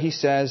here, he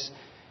says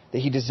that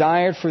he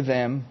desired for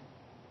them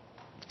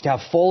to have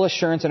full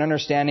assurance and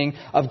understanding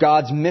of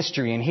God's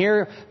mystery. And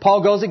here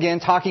Paul goes again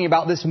talking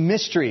about this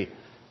mystery.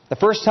 The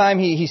first time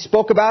he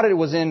spoke about it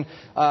was in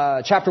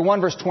chapter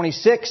 1, verse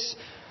 26,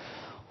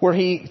 where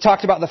he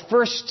talked about the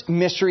first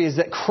mystery is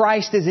that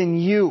Christ is in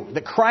you.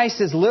 That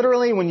Christ is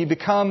literally, when you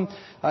become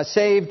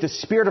saved, the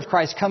Spirit of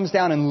Christ comes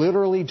down and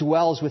literally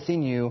dwells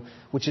within you,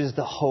 which is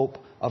the hope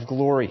of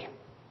glory.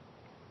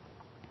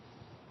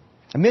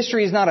 A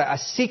mystery is not a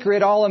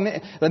secret.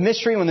 The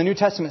mystery, when the New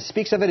Testament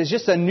speaks of it, is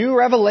just a new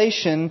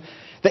revelation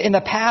that in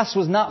the past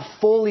was not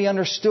fully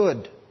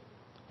understood.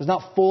 Was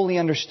not fully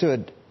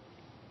understood.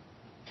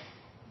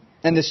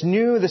 And this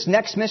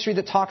next mystery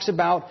that talks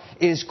about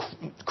is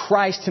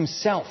Christ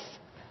Himself.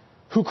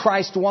 Who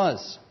Christ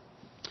was.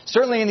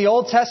 Certainly in the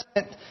Old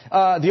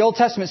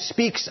Testament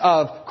speaks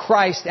of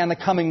Christ and the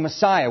coming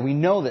Messiah. We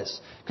know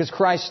this because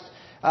Christ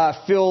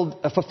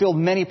fulfilled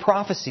many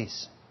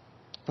prophecies.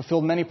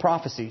 Fulfilled many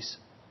prophecies.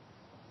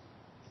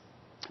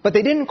 But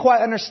they didn't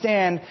quite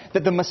understand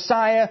that the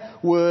Messiah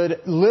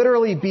would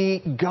literally be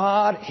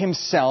God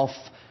Himself,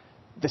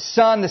 the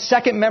Son, the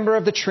second member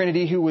of the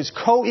Trinity, who was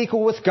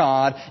co-equal with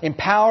God in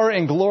power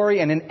and glory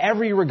and in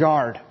every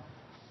regard.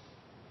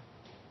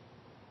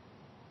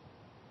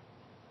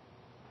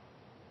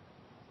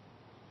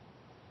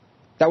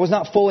 That was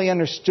not fully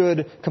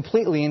understood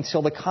completely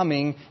until the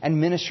coming and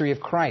ministry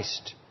of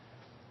Christ.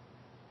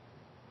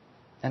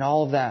 And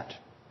all of that.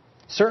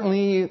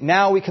 Certainly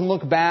now we can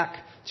look back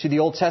to the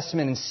Old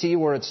Testament and see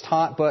where it's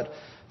taught, but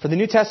for the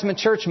New Testament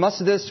church,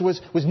 most of this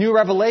was new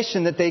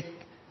revelation that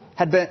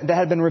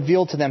had been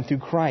revealed to them through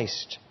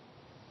Christ.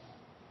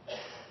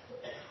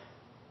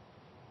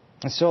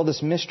 And so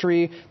this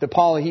mystery that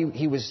Paul,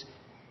 he was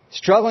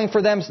struggling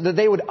for them so that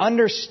they would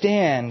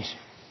understand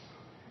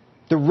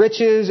the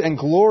riches and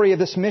glory of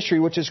this mystery,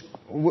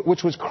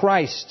 which was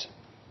Christ,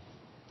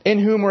 in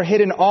whom were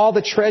hidden all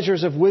the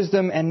treasures of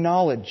wisdom and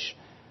knowledge.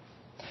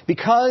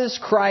 Because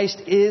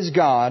Christ is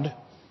God,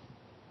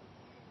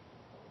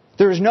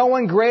 there is no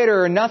one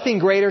greater or nothing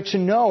greater to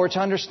know or to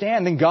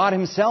understand than God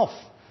Himself.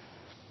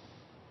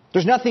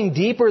 There's nothing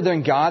deeper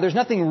than God. There's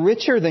nothing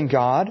richer than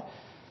God.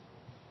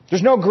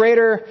 There's no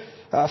greater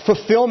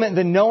fulfillment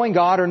than knowing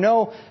God, or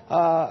no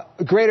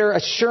greater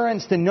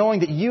assurance than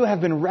knowing that you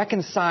have been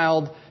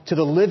reconciled to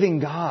the living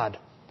God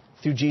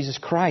through Jesus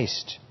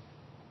Christ.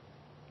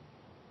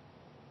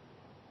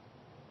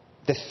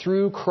 That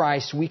through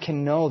Christ we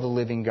can know the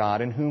living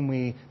God in whom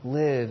we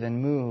live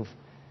and move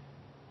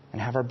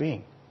and have our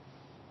being.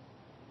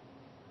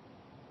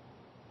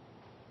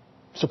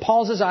 So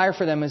Paul's desire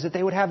for them is that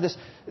they would have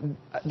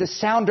this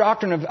sound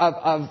doctrine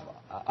of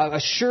a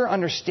sure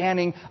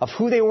understanding of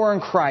who they were in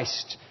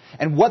Christ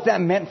and what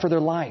that meant for their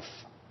life.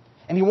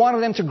 And he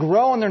wanted them to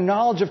grow in their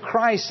knowledge of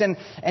Christ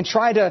and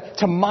try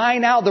to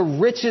mine out the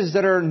riches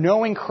that are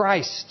knowing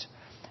Christ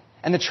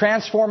and the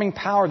transforming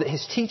power that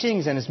His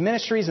teachings and His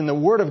ministries and the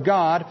Word of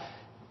God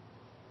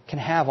can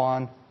have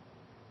on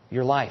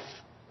your life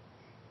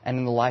and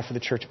in the life of the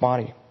church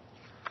body.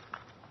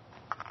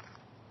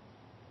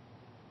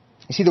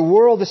 You see, the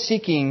world is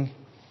seeking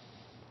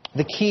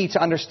the key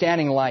to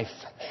understanding life.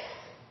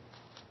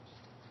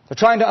 They're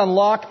trying to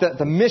unlock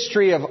the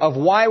mystery of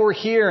why we're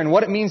here and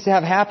what it means to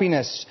have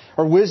happiness,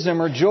 or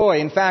wisdom or joy.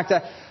 In fact,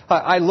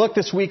 I looked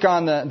this week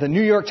on the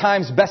New York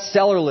Times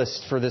bestseller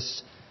list for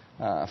this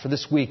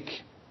week.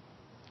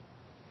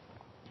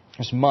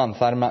 This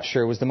month, I'm not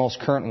sure, it was the most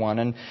current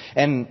one.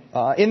 And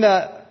in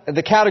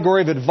the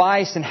category of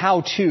advice and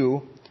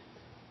how-to,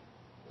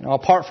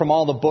 apart from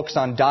all the books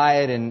on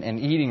diet and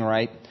eating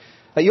right,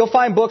 you'll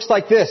find books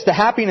like this, The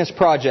Happiness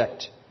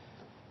Project,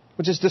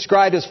 which is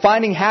described as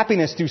finding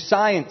happiness through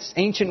science,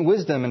 ancient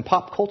wisdom, and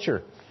pop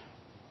culture.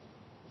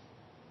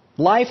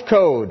 Life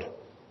Code,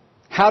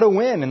 How to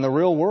Win in the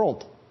Real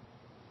World.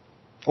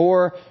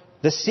 Or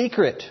The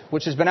Secret,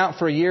 which has been out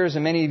for years,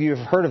 and many of you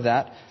have heard of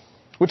that,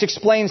 which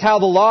explains how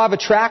the law of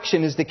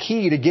attraction is the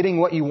key to getting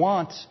what you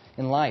want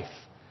in life.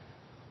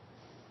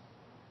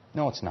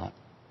 No, it's not.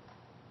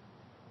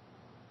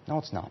 No,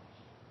 it's not.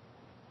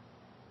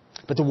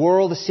 But the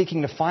world is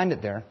seeking to find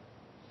it there.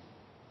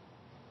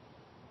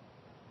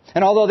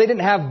 And although they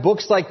didn't have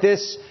books like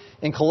this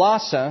in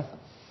Colossae,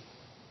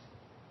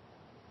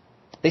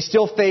 they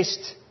still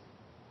faced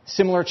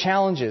similar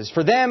challenges.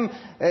 For them,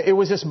 it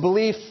was this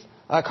belief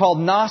called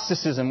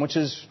Gnosticism, which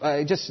is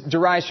just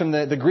derives from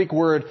the Greek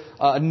word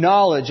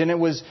knowledge. And it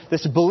was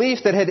this belief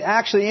that had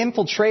actually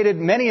infiltrated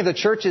many of the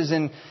churches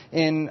in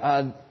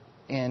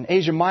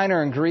Asia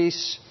Minor and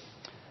Greece.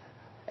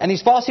 And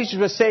these false teachers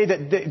would say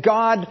that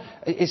God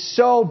is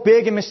so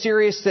big and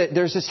mysterious that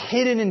there's this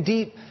hidden and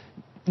deep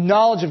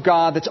knowledge of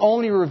God that's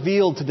only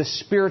revealed to the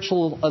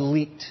spiritual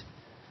elite.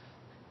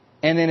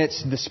 And then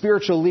it's the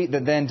spiritual elite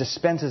that then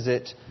dispenses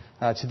it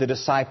to the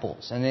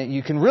disciples. And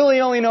you can really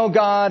only know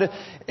God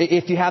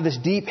if you have this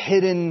deep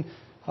hidden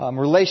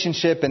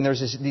relationship and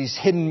there's these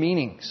hidden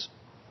meanings.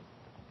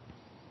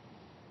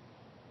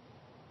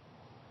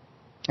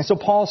 And so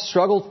Paul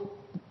struggled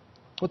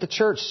with the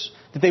church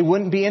that they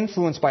wouldn't be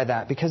influenced by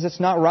that because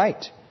it's not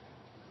right.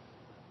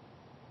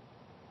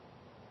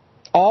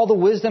 All the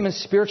wisdom and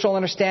spiritual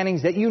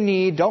understandings that you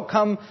need don't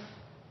come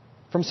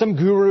from some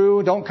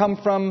guru, don't come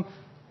from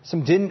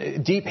some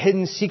deep,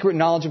 hidden, secret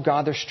knowledge of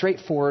God. They're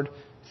straightforward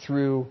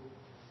through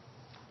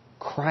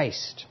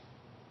Christ.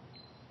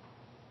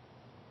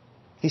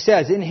 He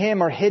says, in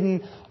Him are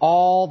hidden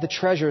all the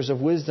treasures of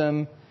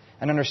wisdom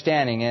and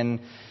understanding. And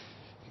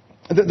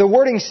the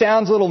wording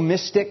sounds a little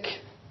mystic.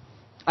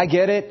 I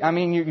get it. I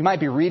mean, you might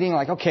be reading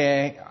like,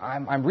 okay,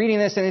 I'm reading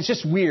this and it's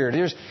just weird.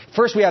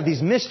 First we have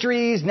these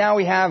mysteries. Now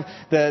we have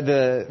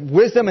the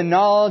wisdom and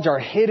knowledge are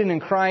hidden in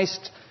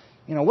Christ.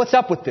 What's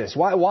up with this?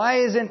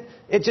 Why isn't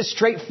it just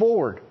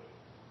straightforward?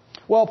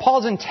 Well,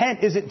 Paul's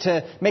intent isn't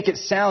to make it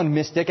sound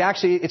mystic.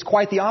 Actually, it's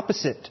quite the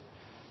opposite.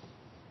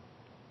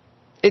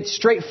 It's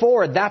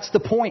straightforward. That's the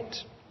point.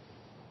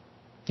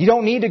 You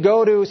don't need to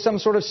go to some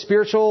sort of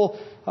spiritual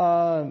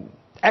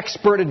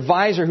expert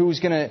advisor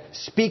who's going to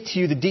speak to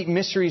you the deep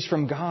mysteries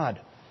from God.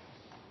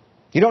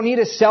 You don't need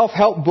a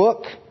self-help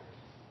book.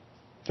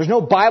 There's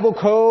no Bible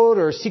code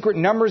or secret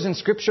numbers in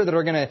Scripture that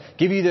are going to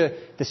give you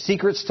the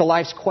secrets to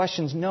life's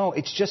questions. No,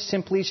 it's just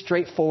simply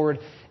straightforward.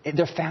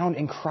 They're found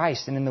in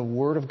Christ and in the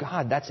Word of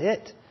God. That's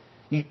it.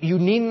 You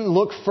needn't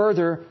look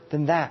further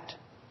than that.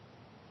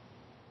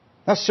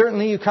 Now,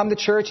 certainly you come to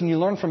church and you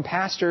learn from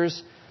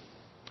pastors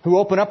who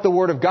open up the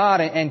Word of God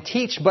and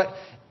teach, but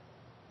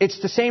it's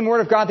the same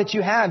Word of God that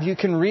you have. You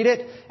can read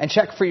it and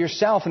check for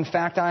yourself. In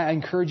fact, I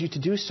encourage you to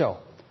do so.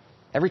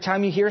 Every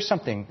time you hear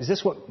something, is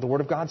this what the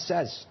Word of God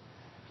says?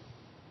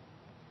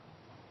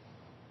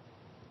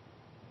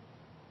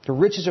 The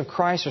riches of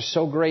Christ are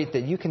so great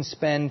that you can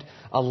spend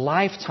a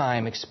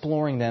lifetime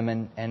exploring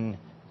them and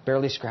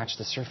barely scratch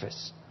the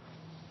surface.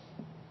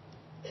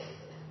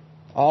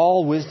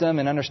 All wisdom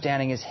and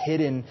understanding is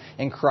hidden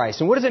in Christ.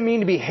 And what does it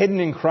mean to be hidden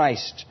in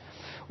Christ?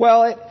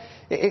 Well,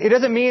 it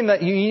doesn't mean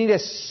that you need a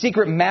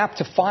secret map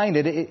to find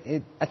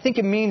it. I think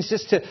it means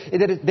just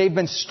that they've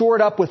been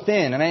stored up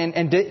within.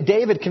 And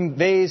David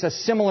conveys a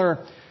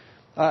similar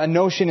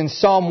notion in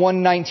Psalm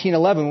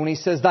 119:11 when he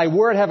says, "Thy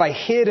word have I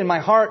hid in my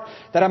heart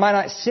that I might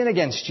not sin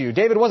against you."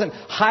 David wasn't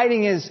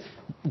hiding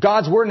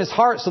God's word in his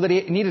heart so that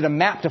he needed a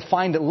map to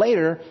find it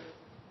later.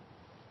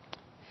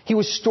 He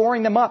was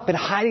storing them up and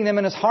hiding them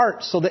in his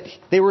heart so that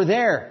they were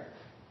there,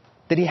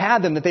 that he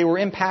had them, that they were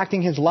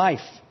impacting his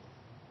life.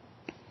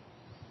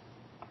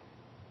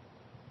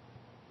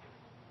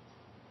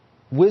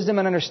 Wisdom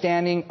and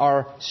understanding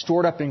are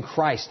stored up in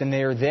Christ, and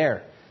they are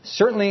there.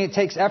 Certainly it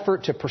takes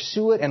effort to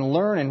pursue it and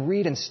learn and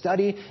read and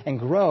study and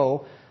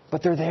grow,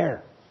 but they're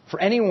there for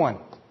anyone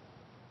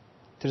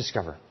to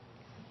discover.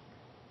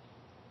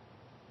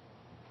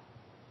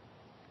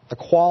 The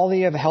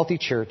quality of a healthy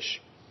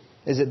church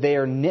is that they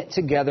are knit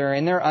together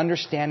in their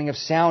understanding of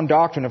sound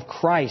doctrine of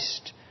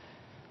Christ.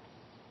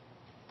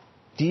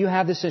 Do you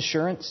have this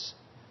assurance?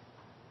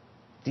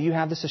 Do you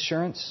have this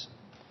assurance?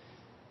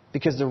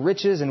 Because the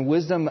riches and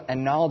wisdom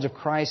and knowledge of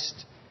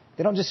Christ,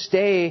 they don't just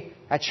stay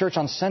at church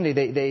on Sunday.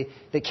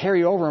 They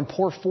carry over and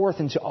pour forth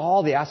into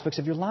all the aspects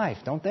of your life,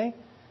 don't they?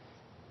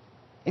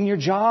 In your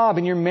job,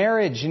 in your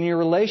marriage, in your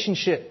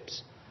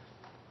relationships.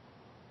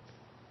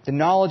 The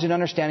knowledge and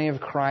understanding of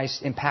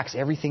Christ impacts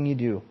everything you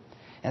do.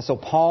 And so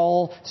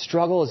Paul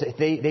struggles.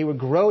 They would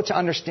grow to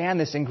understand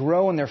this and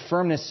grow in their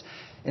firmness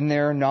in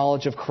their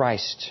knowledge of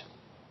Christ.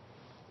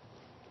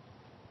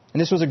 And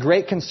this was a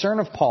great concern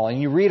of Paul.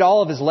 And you read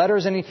all of his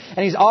letters, and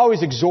he's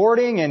always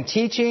exhorting and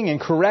teaching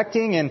and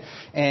correcting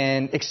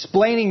and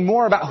explaining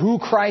more about who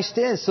Christ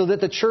is so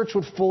that the church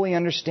would fully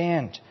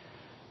understand.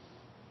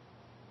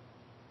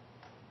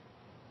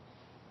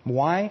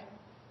 Why?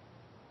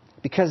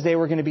 Because they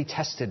were going to be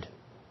tested.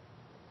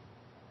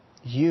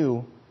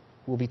 You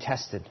will be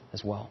tested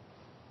as well.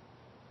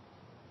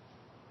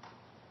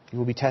 You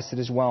will be tested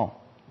as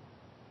well.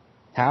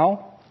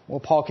 How? Well,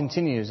 Paul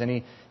continues, and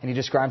he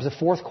describes the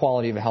fourth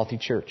quality of a healthy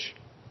church.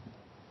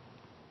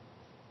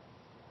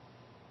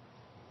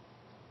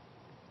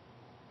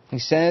 He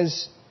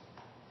says,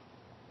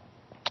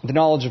 the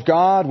knowledge of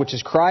God, which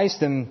is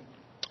Christ, and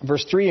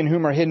verse 3, in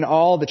whom are hidden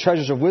all the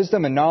treasures of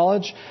wisdom and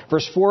knowledge.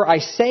 Verse 4, I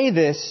say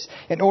this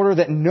in order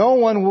that no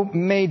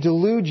one may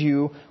delude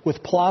you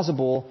with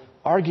plausible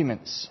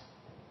arguments.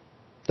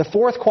 The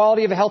fourth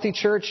quality of a healthy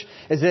church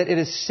is that it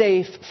is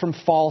safe from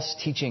false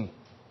teaching.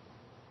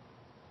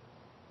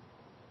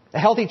 A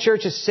healthy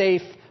church is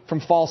safe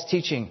from false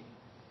teaching.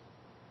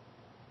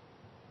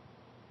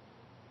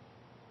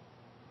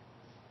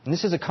 And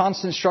this is a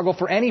constant struggle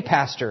for any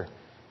pastor.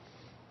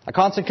 A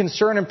constant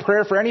concern and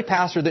prayer for any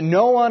pastor that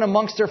no one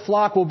amongst their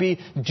flock will be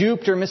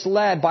duped or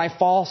misled by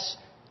false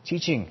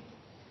teaching.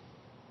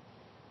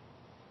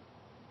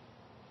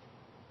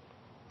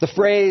 The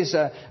phrase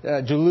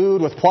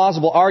delude with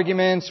plausible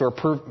arguments or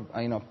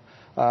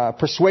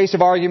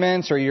persuasive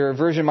arguments, or your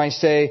version might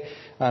say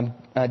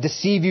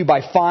deceive you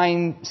by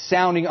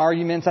fine-sounding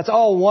arguments. That's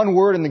all one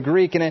word in the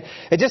Greek, and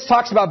it just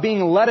talks about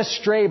being led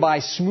astray by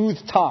smooth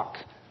talk.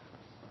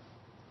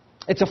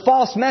 It's a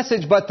false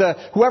message, but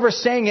whoever's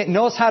saying it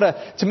knows how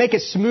to make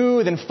it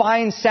smooth and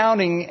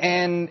fine-sounding,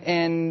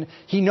 and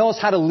he knows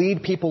how to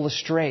lead people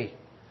astray.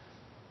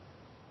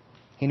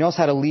 He knows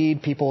how to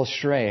lead people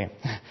astray.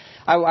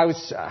 I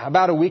was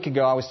about a week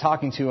ago, I was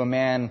talking to a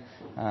man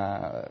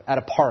at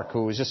a park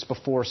who was just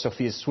before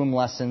Sophia's swim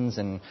lessons,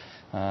 and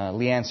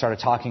Leanne started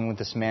talking with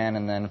this man,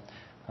 and then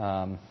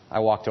I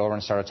walked over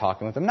and started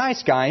talking with him.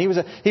 Nice guy. He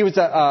was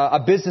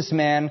a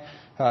businessman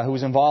who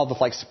was involved with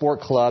like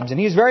sport clubs, and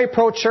he was very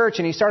pro-church,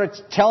 and he started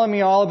telling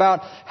me all about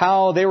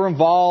how they were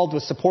involved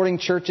with supporting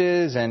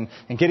churches and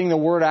getting the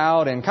word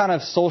out and kind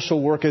of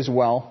social work as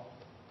well.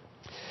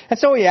 And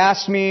so he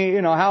asked me,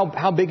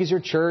 how big is your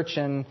church?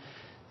 And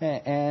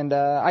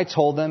I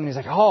told him, and he's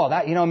like, oh,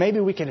 that, maybe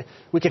we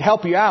could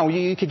help you out.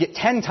 You could get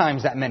 10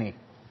 times that many.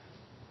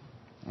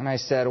 And I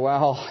said,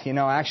 well,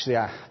 actually,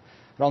 I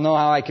don't know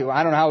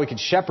how we could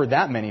shepherd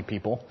that many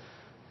people.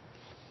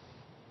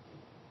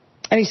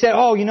 And he said,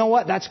 oh, you know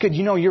what? That's good.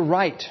 You're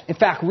right. In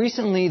fact,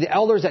 recently the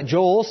elders at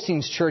Joel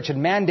Osteen's church had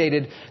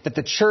mandated that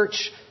the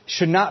church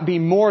should not be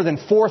more than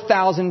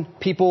 4,000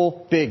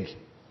 people big.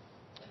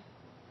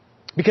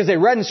 Because they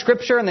read in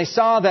Scripture and they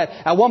saw that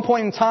at one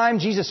point in time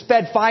Jesus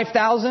fed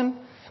 5,000,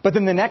 but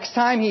then the next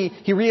time he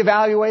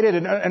reevaluated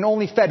and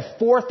only fed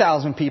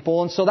 4,000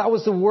 people. And so that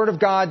was the Word of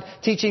God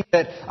teaching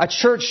that a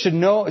church should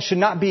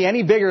not be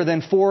any bigger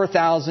than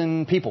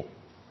 4,000 people.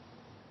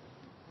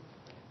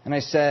 And I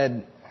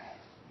said,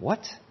 what?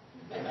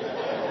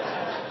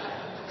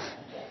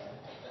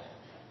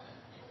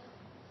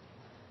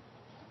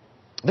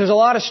 There's a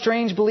lot of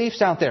strange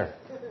beliefs out there.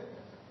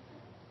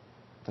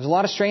 There's a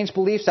lot of strange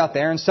beliefs out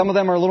there, and some of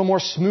them are a little more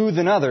smooth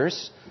than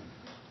others.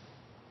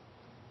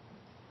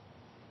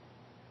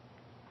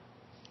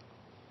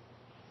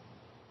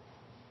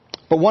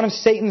 But one of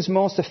Satan's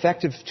most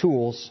effective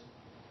tools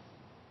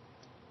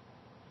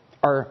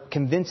are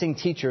convincing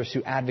teachers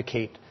who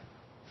advocate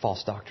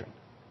false doctrine.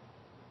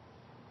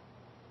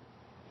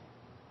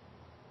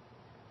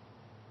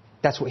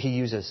 That's what he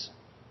uses.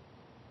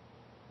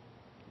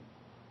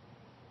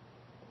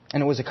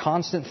 And it was a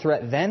constant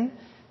threat then,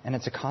 and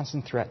it's a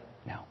constant threat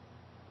now.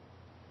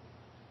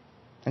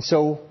 And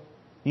so,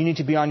 you need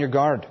to be on your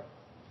guard.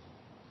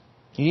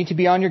 You need to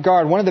be on your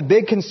guard. One of the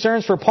big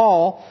concerns for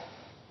Paul,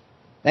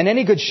 and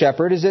any good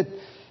shepherd, is that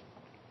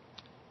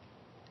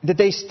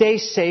they stay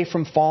safe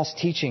from false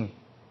teaching.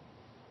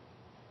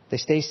 They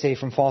stay safe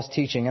from false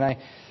teaching. And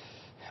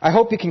I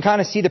hope you can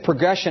kind of see the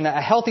progression.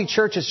 A healthy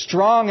church is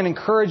strong and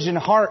encouraged in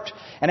heart.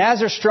 And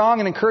as they're strong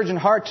and encouraged in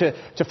heart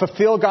to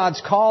fulfill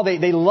God's call,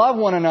 they love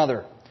one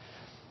another.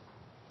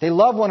 They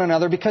love one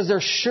another because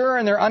they're sure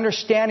in their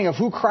understanding of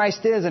who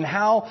Christ is and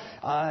how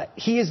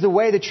He is the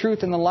way, the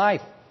truth, and the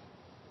life.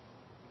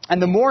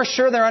 And the more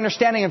sure their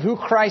understanding of who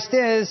Christ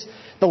is,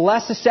 the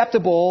less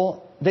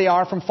susceptible they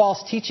are from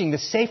false teaching, the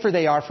safer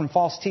they are from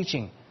false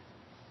teaching.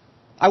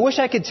 I wish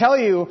I could tell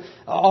you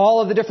all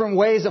of the different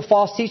ways that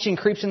false teaching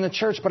creeps in the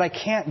church, but I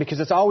can't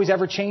because it's always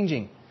ever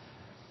changing.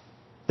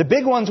 The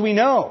big ones we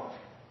know.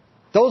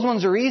 Those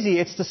ones are easy.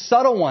 It's the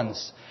subtle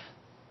ones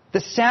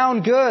that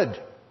sound good.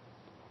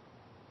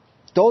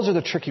 Those are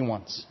the tricky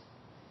ones.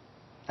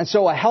 And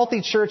so a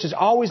healthy church is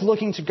always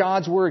looking to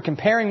God's Word,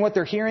 comparing what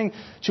they're hearing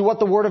to what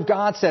the Word of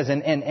God says,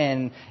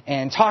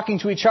 and talking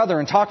to each other,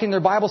 and talking to their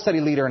Bible study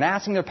leader, and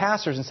asking their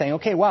pastors, and saying,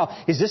 okay, wow,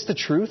 is this the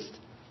truth?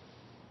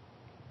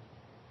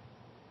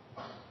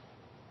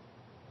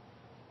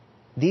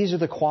 These are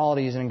the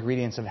qualities and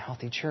ingredients of a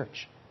healthy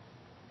church.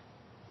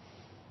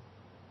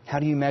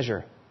 How do you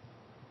measure?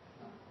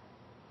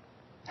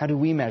 How do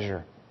we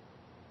measure?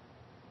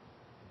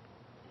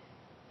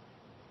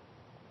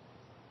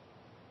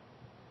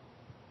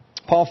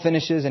 Paul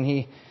finishes, and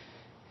he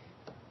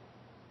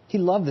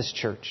loved this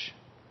church.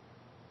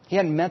 He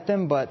hadn't met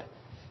them, but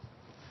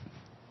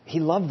he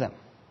loved them.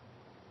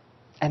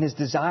 And his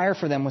desire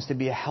for them was to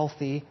be a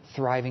healthy,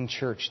 thriving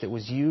church that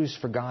was used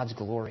for God's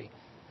glory.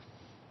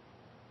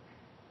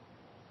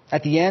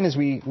 At the end, as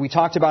we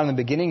talked about in the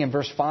beginning, in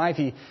verse 5,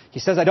 he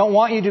says, I don't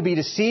want you to be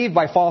deceived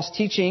by false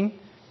teaching,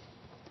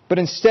 but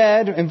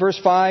instead, in verse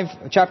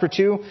 5, chapter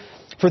 2,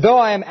 for though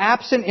I am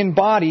absent in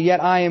body, yet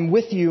I am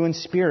with you in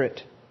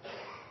spirit,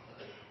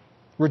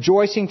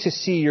 rejoicing to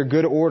see your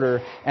good order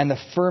and the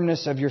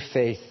firmness of your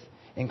faith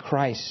in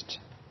Christ.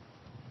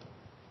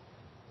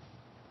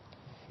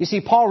 You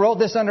see, Paul wrote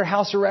this under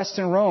house arrest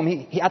in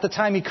Rome. At the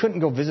time, he couldn't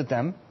go visit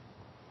them.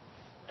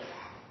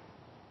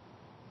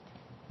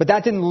 But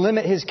that didn't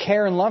limit his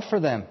care and love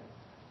for them.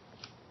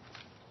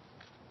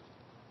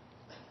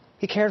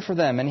 He cared for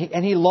them,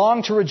 and he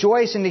longed to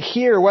rejoice and to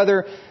hear,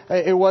 whether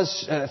it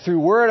was through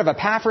word of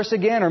Epaphras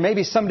again, or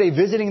maybe someday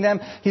visiting them.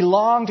 He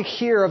longed to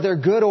hear of their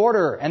good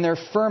order and their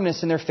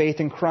firmness in their faith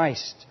in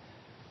Christ.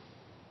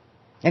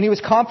 And he was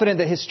confident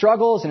that his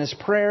struggles and his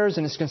prayers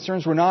and his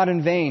concerns were not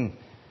in vain.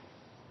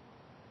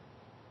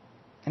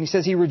 And he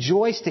says he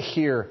rejoiced to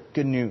hear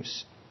good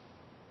news,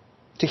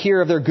 to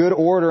hear of their good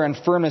order and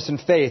firmness in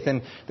faith.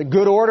 And the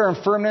good order and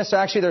firmness,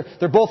 actually,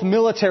 they're both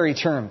military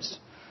terms.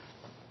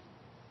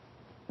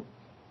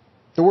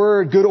 The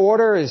word good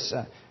order is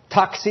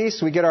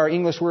taxis. We get our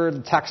English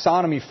word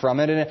taxonomy from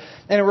it. And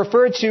it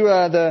referred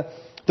to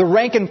the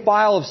rank and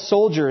file of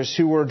soldiers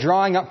who were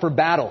drawing up for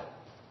battle.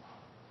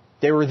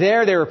 They were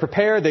there, they were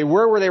prepared, they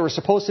were where they were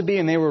supposed to be,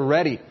 and they were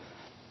ready.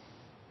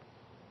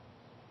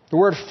 The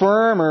word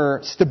firm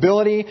or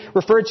stability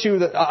referred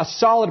to a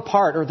solid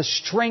part or the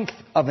strength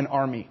of an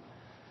army.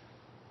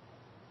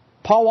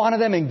 Paul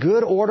wanted them in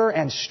good order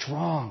and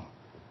strong.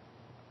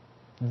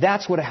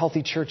 That's what a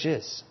healthy church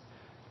is.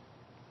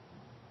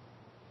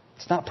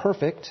 It's not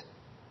perfect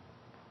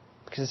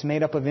because it's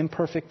made up of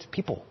imperfect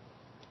people.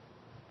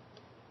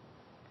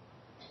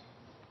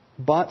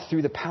 But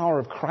through the power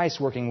of Christ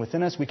working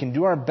within us, we can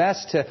do our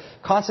best to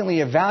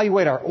constantly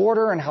evaluate our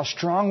order and how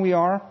strong we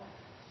are.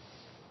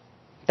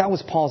 That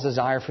was Paul's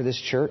desire for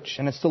this church,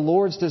 and it's the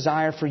Lord's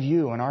desire for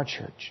you and our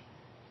church.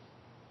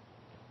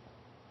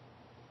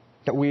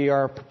 That we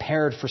are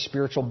prepared for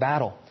spiritual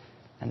battle,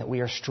 and that we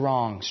are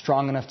strong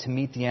enough to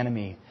meet the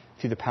enemy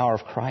through the power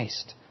of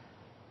Christ.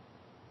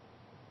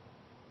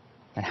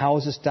 And how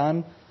is this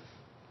done?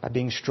 By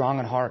being strong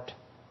in heart,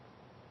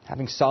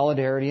 having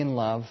solidarity in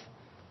love,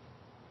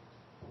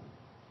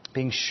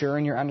 being sure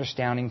in your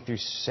understanding through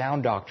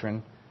sound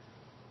doctrine,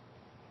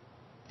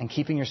 and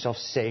keeping yourself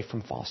safe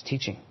from false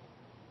teaching.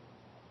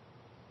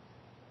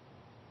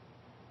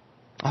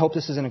 I hope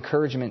this is an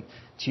encouragement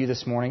to you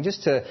this morning,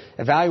 just to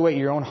evaluate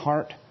your own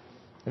heart,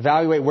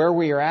 evaluate where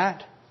we are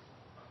at.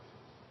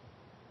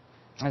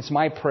 And it's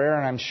my prayer,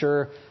 and I'm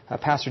sure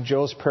Pastor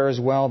Joe's prayer as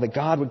well, that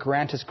God would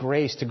grant us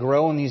grace to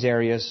grow in these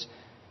areas,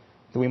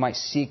 that we might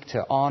seek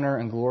to honor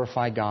and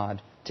glorify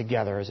God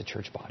together as a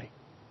church body.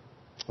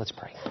 Let's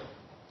pray.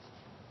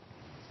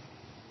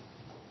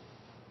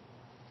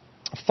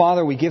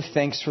 Father, we give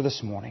thanks for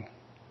this morning.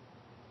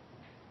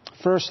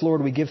 First,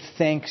 Lord, we give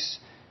thanks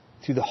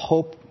through the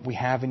hope we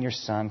have in your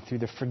Son, through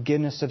the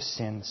forgiveness of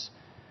sins,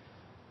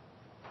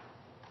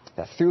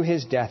 that through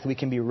His death we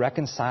can be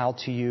reconciled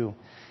to you.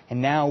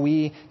 And now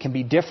we can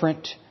be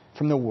different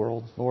from the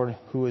world, Lord,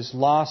 who is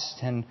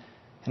lost and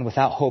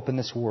without hope in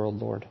this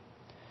world, Lord.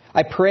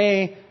 I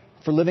pray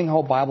for Living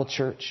Hope Bible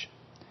Church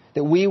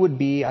that we would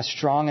be a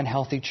strong and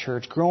healthy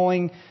church,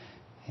 growing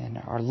in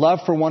our love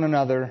for one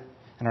another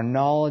and our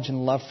knowledge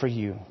and love for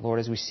you,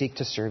 Lord, as we seek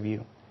to serve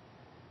you.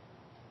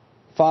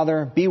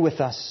 Father, be with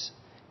us,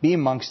 be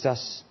amongst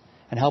us,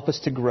 and help us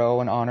to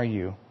grow and honor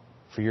you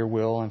for your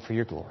will and for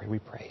your glory, we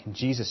pray. In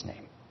Jesus'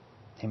 name,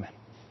 amen.